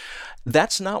anti-government.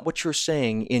 That's not what you're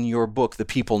saying in your book, The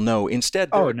People Know. Instead,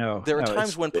 there are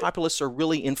times when populists are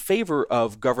really in favor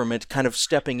of government kind of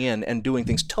stepping in and doing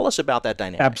things. Tell us about that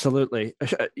dynamic. Absolutely.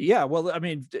 Yeah. Well, I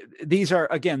mean, these are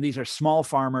small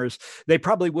farmers. They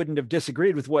probably wouldn't have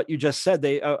disagreed with what you just said.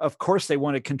 They, of course, they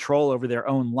wanted control over their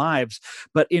own lives.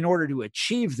 But in order to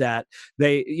achieve that,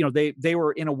 they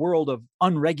were in a world of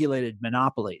unregulated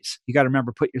monopolies. You got to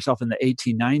remember, put yourself in the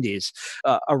 1890s.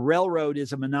 A railroad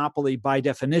is a monopoly by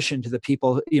definition to the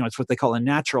people. It's what they call a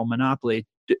natural monopoly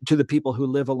to the people who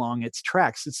live along its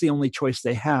tracks. It's the only choice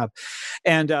they have.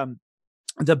 And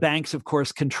the banks, of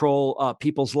course, control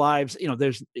people's lives.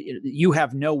 You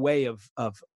have no way of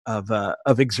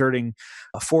exerting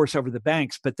a force over the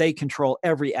banks, but they control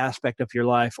every aspect of your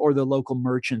life, or the local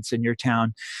merchants in your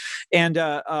town. And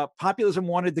populism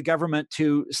wanted the government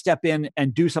to step in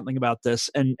and do something about this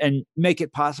and make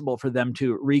it possible for them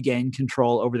to regain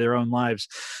control over their own lives.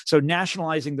 So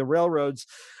nationalizing the railroads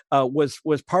was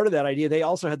part of that idea. They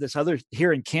also had this other,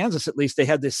 here in Kansas at least, they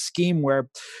had this scheme where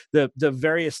the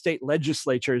various state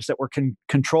legislatures that were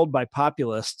controlled by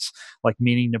populists, like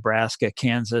meaning Nebraska,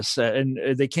 Kansas, and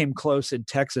they came close in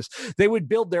Texas, they would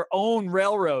build their own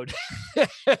railroad, down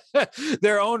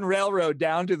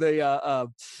to the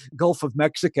Gulf of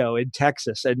Mexico in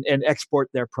Texas and export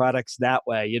their products that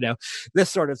way, this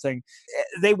sort of thing.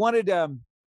 They wanted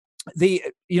the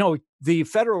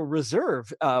Federal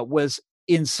Reserve was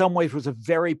in some ways was a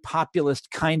very populist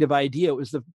kind of idea.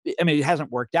 It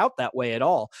hasn't worked out that way at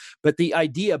all, but the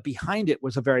idea behind it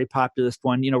was a very populist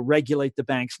one. Regulate the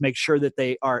banks, make sure that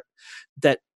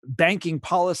that banking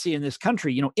policy in this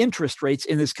country, interest rates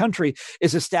in this country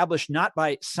is established not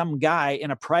by some guy in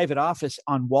a private office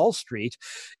on Wall Street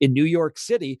in New York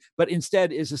City, but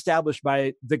instead is established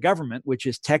by the government, which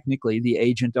is technically the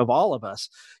agent of all of us.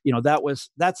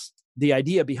 That's the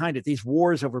idea behind it. These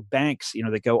wars over banks,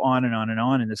 that go on and on and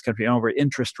on in this country, over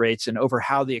interest rates and over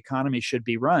how the economy should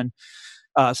be run.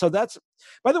 So that's,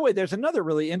 by the way, there's another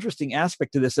really interesting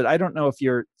aspect to this that I don't know if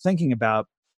you're thinking about.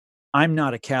 I'm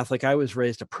not a Catholic. I was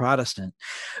raised a Protestant.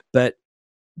 But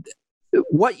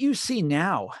what you see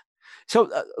now, so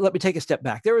let me take a step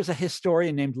back. There was a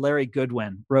historian named Larry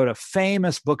Goodwin, wrote a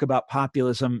famous book about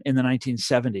populism in the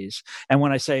 1970s. And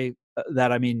when I say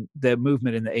that, I mean the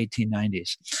movement in the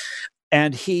 1890s.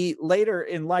 And he later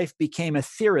in life became a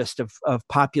theorist of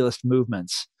populist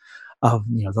movements, of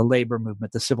the labor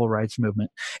movement, the civil rights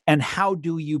movement. And how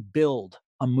do you build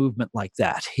a movement like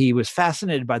that? He was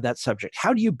fascinated by that subject.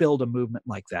 How do you build a movement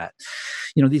like that?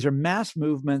 These are mass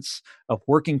movements of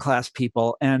working class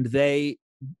people, and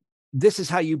this is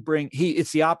how you bring,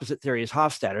 it's the opposite theory as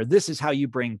Hofstadter. This is how you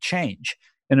bring change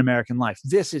in American life.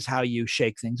 This is how you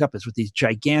shake things up, is with these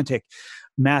gigantic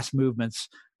mass movements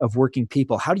of working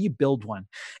people. How do you build one?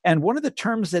 And one of the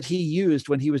terms that he used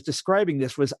when he was describing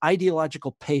this was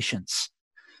ideological patience.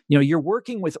 You're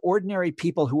working with ordinary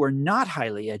people who are not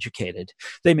highly educated.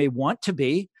 They may want to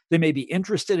be, they may be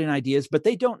interested in ideas, but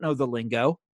they don't know the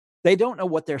lingo. They don't know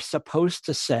what they're supposed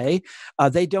to say.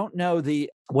 They don't know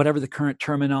whatever the current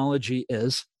terminology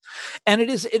is. And it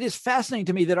is fascinating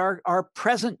to me that our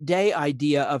present day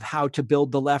idea of how to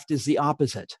build the left is the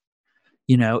opposite.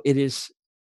 It is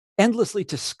endlessly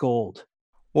to scold.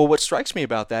 Well, what strikes me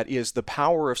about that is the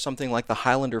power of something like the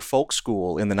Highlander Folk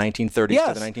School in the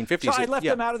 1930s to the 1950s. So I left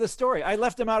them out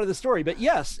of the story. But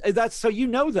yes, that's so you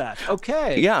know that.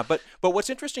 Okay. Yeah, but what's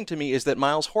interesting to me is that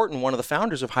Miles Horton, one of the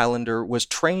founders of Highlander, was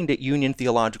trained at Union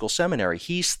Theological Seminary.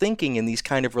 He's thinking in these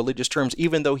kind of religious terms,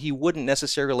 even though he wouldn't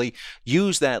necessarily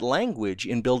use that language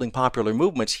in building popular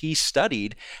movements. He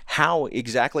studied how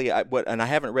exactly, and I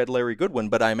haven't read Larry Goodwin,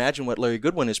 but I imagine what Larry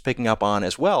Goodwin is picking up on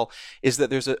as well, is that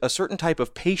there's a certain type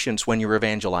of patience when you're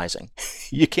evangelizing.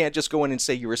 You can't just go in and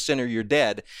say you're a sinner, you're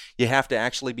dead. You have to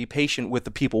actually be patient with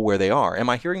the people where they are. Am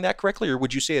I hearing that correctly, or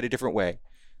would you say it a different way?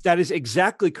 That is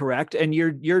exactly correct. And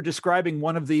you're describing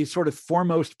one of the sort of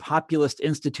foremost populist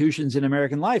institutions in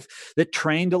American life that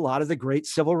trained a lot of the great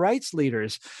civil rights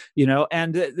leaders,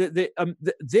 and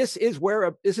this is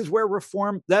where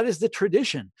reform, that is the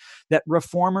tradition that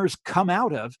reformers come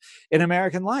out of in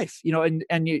American life,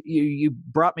 and you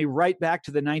brought me right back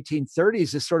to the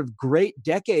 1930s, this sort of great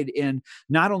decade in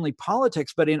not only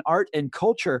politics, but in art and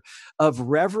culture of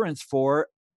reverence for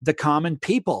the common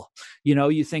people.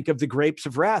 You think of the Grapes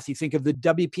of Wrath, you think of the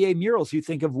WPA murals, you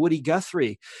think of Woody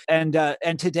Guthrie, and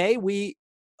today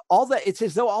it's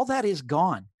as though all that is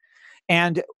gone,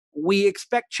 and we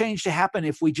expect change to happen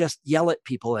if we just yell at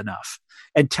people enough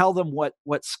and tell them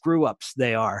what screw ups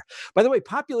they are. By the way,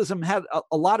 populism had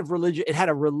a lot of religion. It had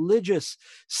a religious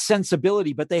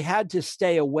sensibility, but they had to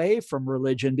stay away from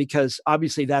religion because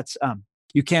obviously that's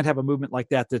you can't have a movement like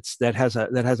that that has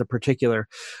a particular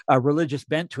religious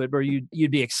bent to it, where you'd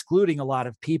be excluding a lot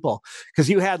of people, because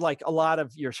you had like a lot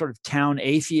of your sort of town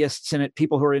atheists in it.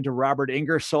 People who are into Robert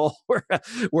Ingersoll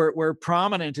were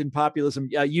prominent in populism.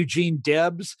 Eugene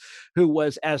Debs, who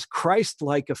was as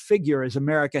Christ-like a figure as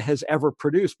America has ever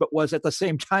produced, but was at the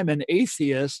same time an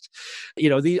atheist.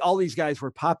 All these guys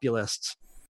were populists.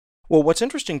 Well, what's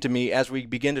interesting to me as we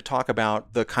begin to talk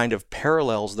about the kind of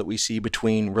parallels that we see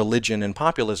between religion and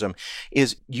populism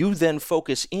is you then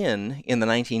focus in the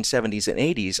 1970s and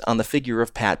 80s on the figure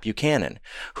of Pat Buchanan,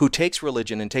 who takes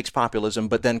religion and takes populism,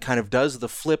 but then kind of does the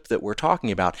flip that we're talking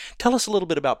about. Tell us a little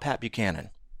bit about Pat Buchanan.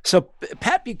 So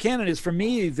Pat Buchanan is, for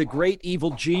me, the great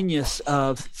evil genius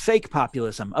of fake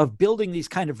populism, of building these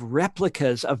kind of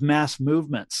replicas of mass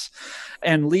movements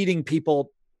and leading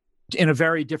people in a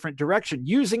very different direction,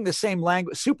 using the same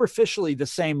language, superficially the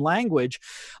same language.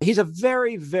 He's a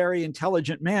very, very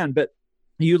intelligent man, but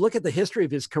you look at the history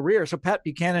of his career. So Pat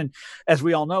Buchanan, as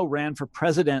we all know, ran for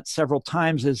president several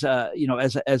times as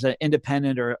an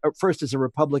independent, or first as a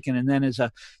Republican and then as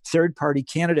a third party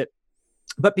candidate.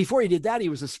 But before he did that, he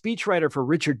was a speechwriter for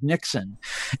Richard Nixon.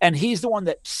 And he's the one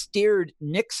that steered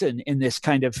Nixon in this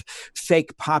kind of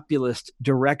fake populist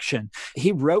direction.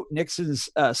 He wrote Nixon's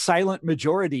silent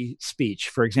majority speech,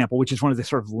 for example, which is one of the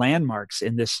sort of landmarks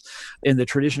in the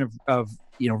tradition of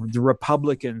the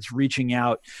Republicans reaching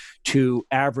out to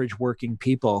average working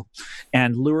people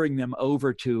and luring them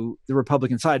over to the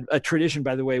Republican side. A tradition,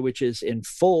 by the way, which is in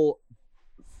full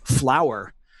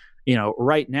flower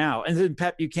right now. And then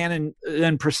Pat Buchanan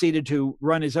then proceeded to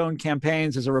run his own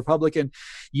campaigns as a Republican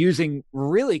using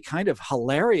really kind of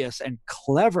hilarious and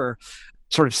clever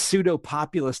sort of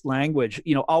pseudo-populist language,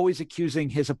 always accusing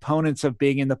his opponents of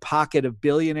being in the pocket of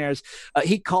billionaires.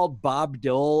 He called Bob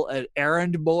Dole an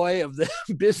errand boy of the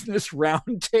Business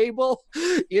Roundtable.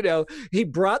 He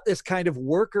brought this kind of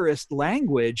workerist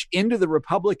language into the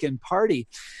Republican Party,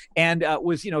 and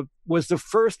was the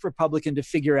first Republican to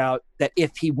figure out that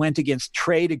if he went against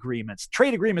trade agreements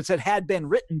that had been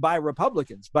written by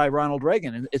Republicans, by Ronald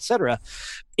Reagan, et cetera,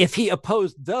 if he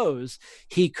opposed those,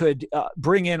 he could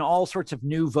bring in all sorts of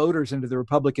new voters into the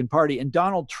Republican Party. And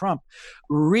Donald Trump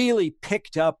really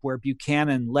picked up where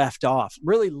Buchanan left off,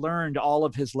 really learned all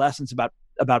of his lessons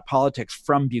about politics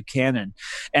from Buchanan,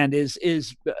 and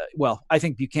I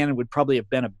think Buchanan would probably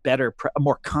have been a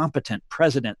more competent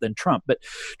president than Trump. But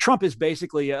Trump is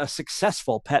basically a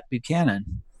successful Pat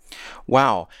Buchanan.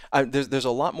 Wow. There's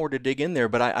a lot more to dig in there,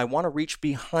 but I want to reach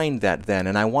behind that then,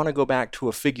 and I want to go back to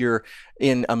a figure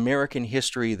in American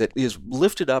history that is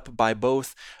lifted up by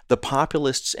both the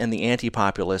populists and the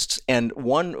anti-populists, and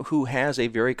one who has a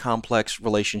very complex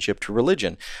relationship to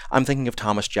religion. I'm thinking of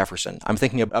Thomas Jefferson. I'm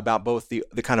thinking about both the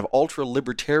kind of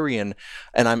ultra-libertarian,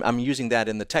 and I'm using that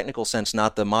in the technical sense,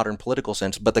 not the modern political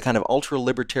sense, but the kind of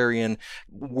ultra-libertarian,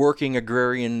 working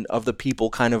agrarian of the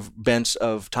people kind of bents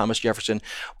of Thomas Jefferson,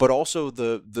 but also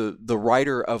the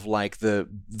writer of like the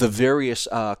various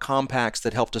compacts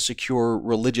that helped to secure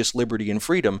religious liberty and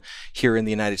freedom here in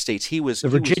the United States. He was the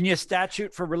Virginia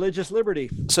Statute for Religious Liberty.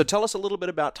 So tell us a little bit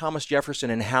about Thomas Jefferson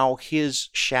and how his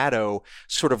shadow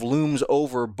sort of looms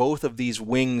over both of these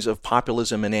wings of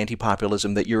populism and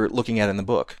anti-populism that you're looking at in the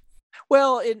book.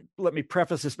 Well, let me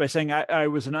preface this by saying I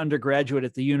was an undergraduate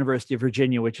at the University of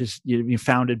Virginia, which is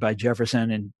founded by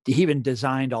Jefferson, and he even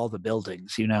designed all the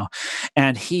buildings,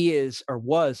 and he is, or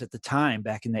was at the time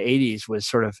back in the 80s, was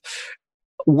sort of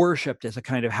worshipped as a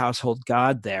kind of household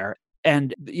god there.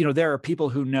 And there are people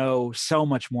who know so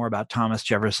much more about Thomas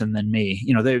Jefferson than me.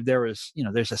 There's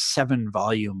a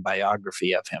 7-volume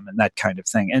biography of him and that kind of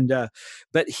thing. And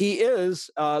but he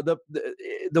is the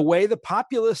way the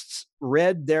populists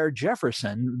read their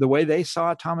Jefferson, the way they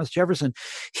saw Thomas Jefferson,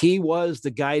 he was the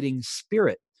guiding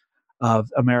spirit of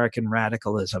American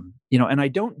radicalism. And I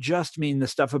don't just mean the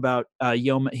stuff about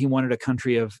yeoman. He wanted a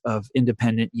country of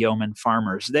independent yeoman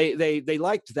farmers. They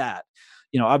liked that.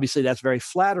 Obviously that's very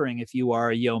flattering if you are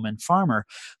a yeoman farmer,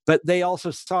 but they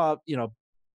also saw,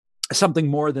 something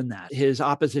more than that. His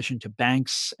opposition to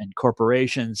banks and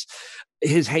corporations,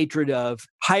 his hatred of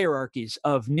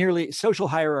social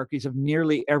hierarchies of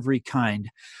nearly every kind,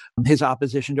 his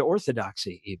opposition to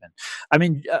orthodoxy even. I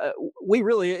mean,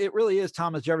 it really is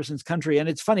Thomas Jefferson's country. And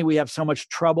it's funny, we have so much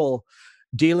trouble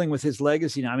dealing with his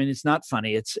legacy now. I mean, it's not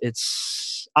funny.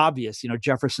 It's obvious,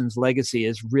 Jefferson's legacy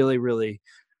is really, really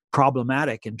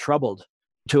problematic and troubled.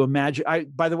 To imagine,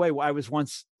 by the way,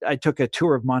 I took a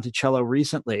tour of Monticello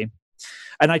recently,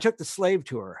 and I took the slave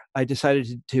tour. I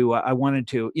decided I wanted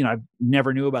to, I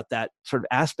never knew about that sort of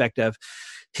aspect of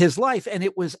his life, and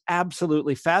it was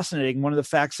absolutely fascinating. One of the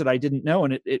facts that I didn't know,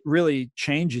 and it really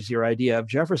changes your idea of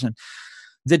Jefferson,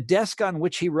 the desk on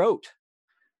which he wrote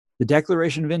the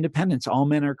Declaration of Independence, all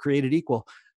men are created equal.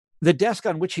 The desk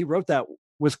on which he wrote that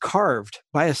was carved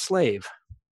by a slave.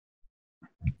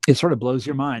 It sort of blows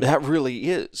your mind. That really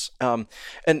is. And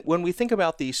when we think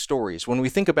about these stories, when we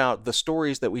think about the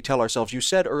stories that we tell ourselves, you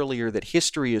said earlier that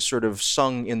history is sort of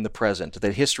sung in the present,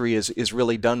 that history is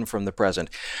really done from the present.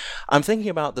 I'm thinking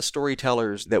about the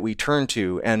storytellers that we turn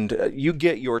to, and you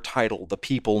get your title, The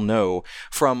People Know,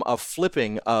 from a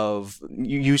flipping of,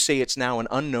 you say it's now an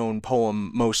unknown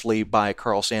poem, mostly by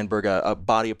Carl Sandburg, a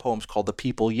body of poems called The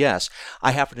People Yes.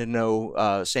 I happen to know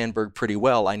Sandburg pretty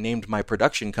well. I named my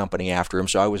production company after him,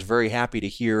 so I was very happy to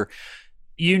hear.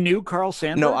 You knew Carl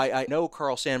Sandburg? No, I know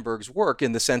Carl Sandburg's work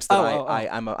in the sense that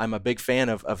I'm a big fan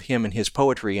of him and his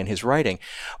poetry and his writing.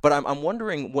 But I'm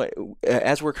wondering,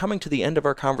 as we're coming to the end of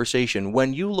our conversation,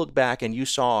 when you look back and you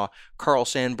saw Carl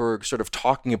Sandburg sort of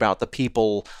talking about the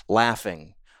people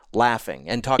laughing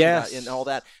and talking about and all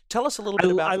that. Tell us a little bit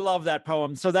about. I love that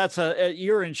poem. So that's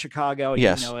you're in Chicago, and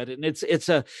yes. You know it, and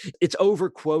it's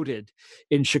overquoted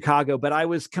in Chicago. But I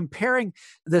was comparing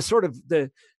the sort of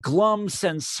the glum,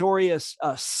 censorious,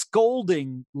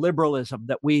 scolding liberalism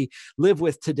that we live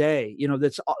with today.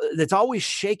 That's always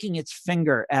shaking its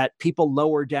finger at people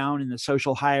lower down in the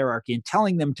social hierarchy and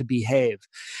telling them to behave,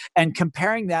 and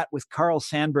comparing that with Carl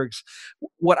Sandburg's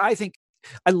what I think.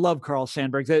 I love Carl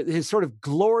Sandburg, his sort of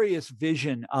glorious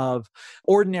vision of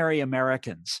ordinary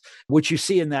Americans, which you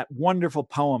see in that wonderful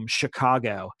poem,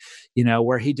 Chicago,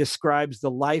 where he describes the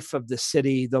life of the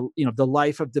city, the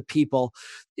life of the people,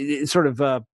 sort of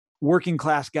a working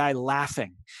class guy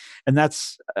laughing. And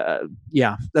that's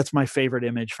my favorite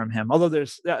image from him. Although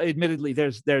there's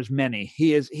many.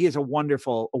 He is a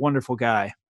wonderful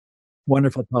guy.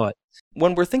 Wonderful poet.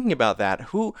 When we're thinking about that,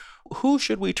 who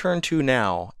should we turn to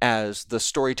now as the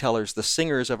storytellers, the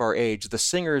singers of our age, the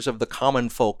singers of the common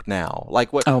folk now?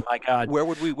 Like what? Oh my God! Where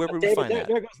would we David, find that?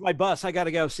 There goes my bus. I got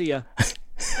to go. See ya.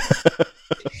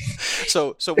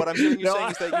 So what I'm hearing you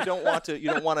saying is that you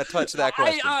don't want to touch that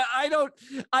question. I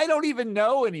don't even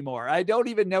know anymore. I don't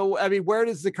even know. I mean, where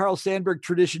does the Carl Sandburg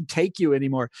tradition take you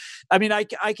anymore? I mean,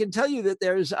 I can tell you that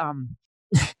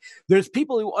there's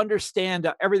people who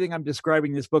understand everything I'm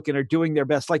describing in this book and are doing their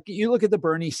best. Like you look at the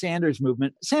Bernie Sanders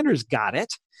movement. Sanders got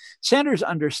it. Sanders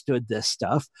understood this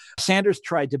stuff. Sanders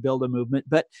tried to build a movement,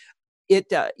 but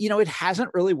it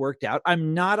hasn't really worked out.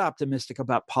 I'm not optimistic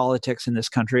about politics in this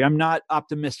country. I'm not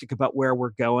optimistic about where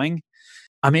we're going.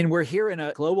 I mean, we're here in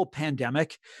a global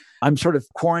pandemic. I'm sort of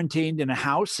quarantined in a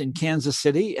house in Kansas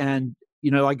City, and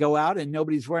I go out and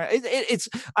nobody's wearing it.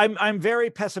 I'm very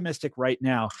pessimistic right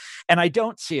now, and I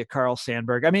don't see a Carl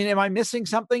Sandburg. I mean, am I missing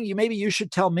something? Maybe you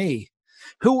should tell me.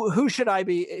 Who should I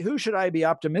be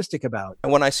optimistic about?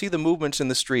 And when I see the movements in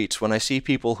the streets, when I see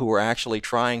people who are actually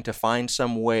trying to find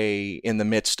some way in the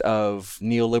midst of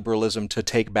neoliberalism to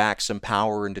take back some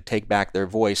power and to take back their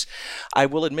voice, I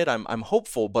will admit I'm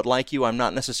hopeful, but like you, I'm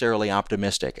not necessarily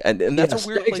optimistic. And that's a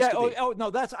weird place to be. Oh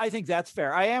no, I think that's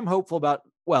fair. I am hopeful about.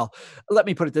 Well, let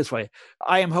me put it this way.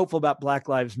 I am hopeful about Black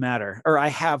Lives Matter, or I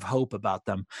have hope about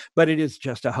them, but it is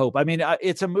just a hope. I mean,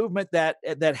 it's a movement that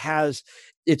has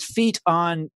its feet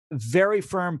on very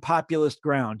firm populist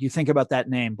ground. You think about that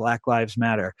name, Black Lives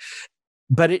Matter.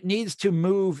 but it needs to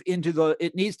move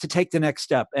it needs to take the next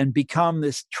step and become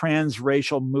this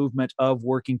transracial movement of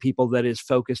working people that is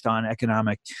focused on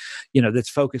that's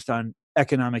focused on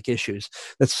economic issues.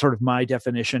 That's sort of my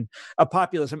definition of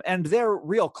populism. And they're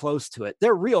real close to it.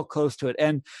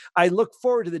 And I look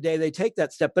forward to the day they take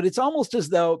that step, but it's almost as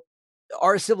though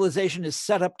our civilization is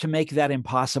set up to make that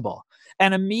impossible.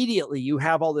 And immediately you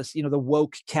have all this, the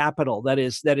woke capital that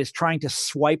is trying to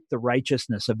swipe the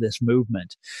righteousness of this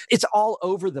movement. It's all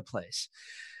over the place.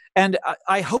 And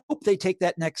I hope they take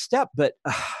that next step, but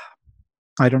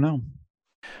I don't know.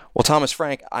 Well, Thomas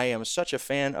Frank, I am such a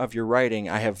fan of your writing.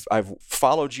 I've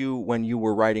followed you when you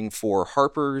were writing for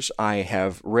Harper's. I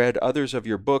have read others of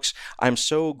your books. I'm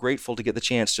so grateful to get the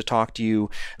chance to talk to you.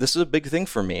 This is a big thing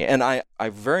for me, and I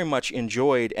very much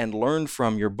enjoyed and learned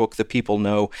from your book, The People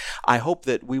Know. I hope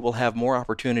that we will have more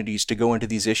opportunities to go into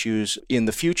these issues in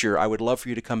the future. I would love for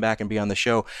you to come back and be on the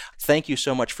show. Thank you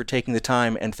so much for taking the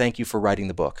time, and thank you for writing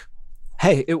the book.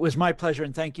 Hey, it was my pleasure,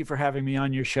 and thank you for having me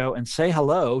on your show. And say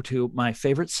hello to my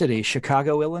favorite city,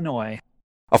 Chicago, Illinois.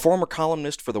 A former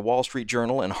columnist for the Wall Street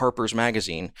Journal and Harper's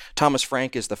Magazine, Thomas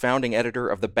Frank is the founding editor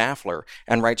of The Baffler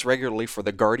and writes regularly for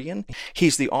The Guardian.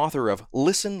 He's the author of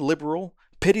Listen Liberal,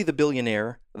 Pity the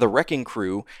Billionaire, The Wrecking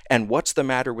Crew, and What's the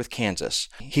Matter with Kansas.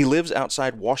 He lives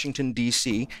outside Washington,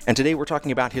 D.C., and today we're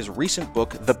talking about his recent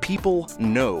book, The People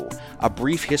Know, A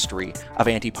Brief History of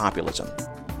Anti-Populism.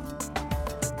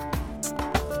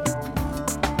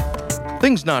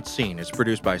 Things Not Seen is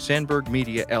produced by Sandberg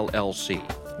Media, LLC.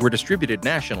 We're distributed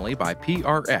nationally by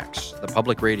PRX, the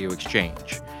Public Radio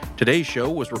Exchange. Today's show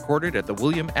was recorded at the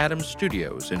William Adams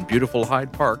Studios in beautiful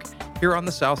Hyde Park, here on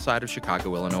the south side of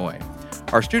Chicago, Illinois.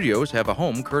 Our studios have a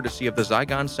home courtesy of the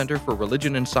Zygon Center for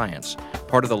Religion and Science,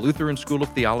 part of the Lutheran School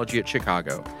of Theology at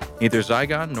Chicago. Neither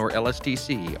Zygon nor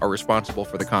LSTC are responsible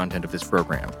for the content of this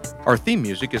program. Our theme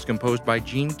music is composed by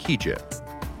Gene Kija.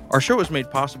 Our show is made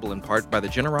possible in part by the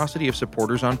generosity of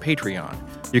supporters on Patreon.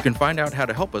 You can find out how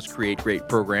to help us create great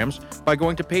programs by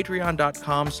going to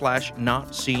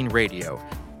patreon.com/NotSeenRadio.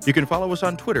 You can follow us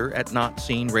on Twitter at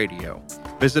NotSeenRadio.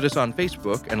 Visit us on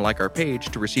Facebook and like our page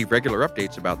to receive regular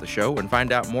updates about the show and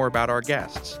find out more about our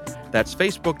guests. That's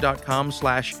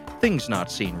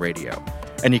facebook.com/ThingsNotSeenRadio.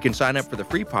 And you can sign up for the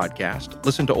free podcast,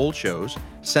 listen to old shows,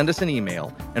 send us an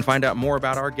email, and find out more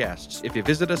about our guests if you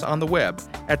visit us on the web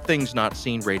at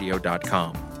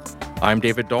thingsnotseenradio.com. I'm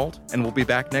David Dalt, and we'll be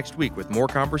back next week with more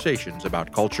conversations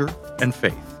about culture and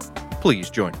faith. Please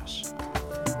join us.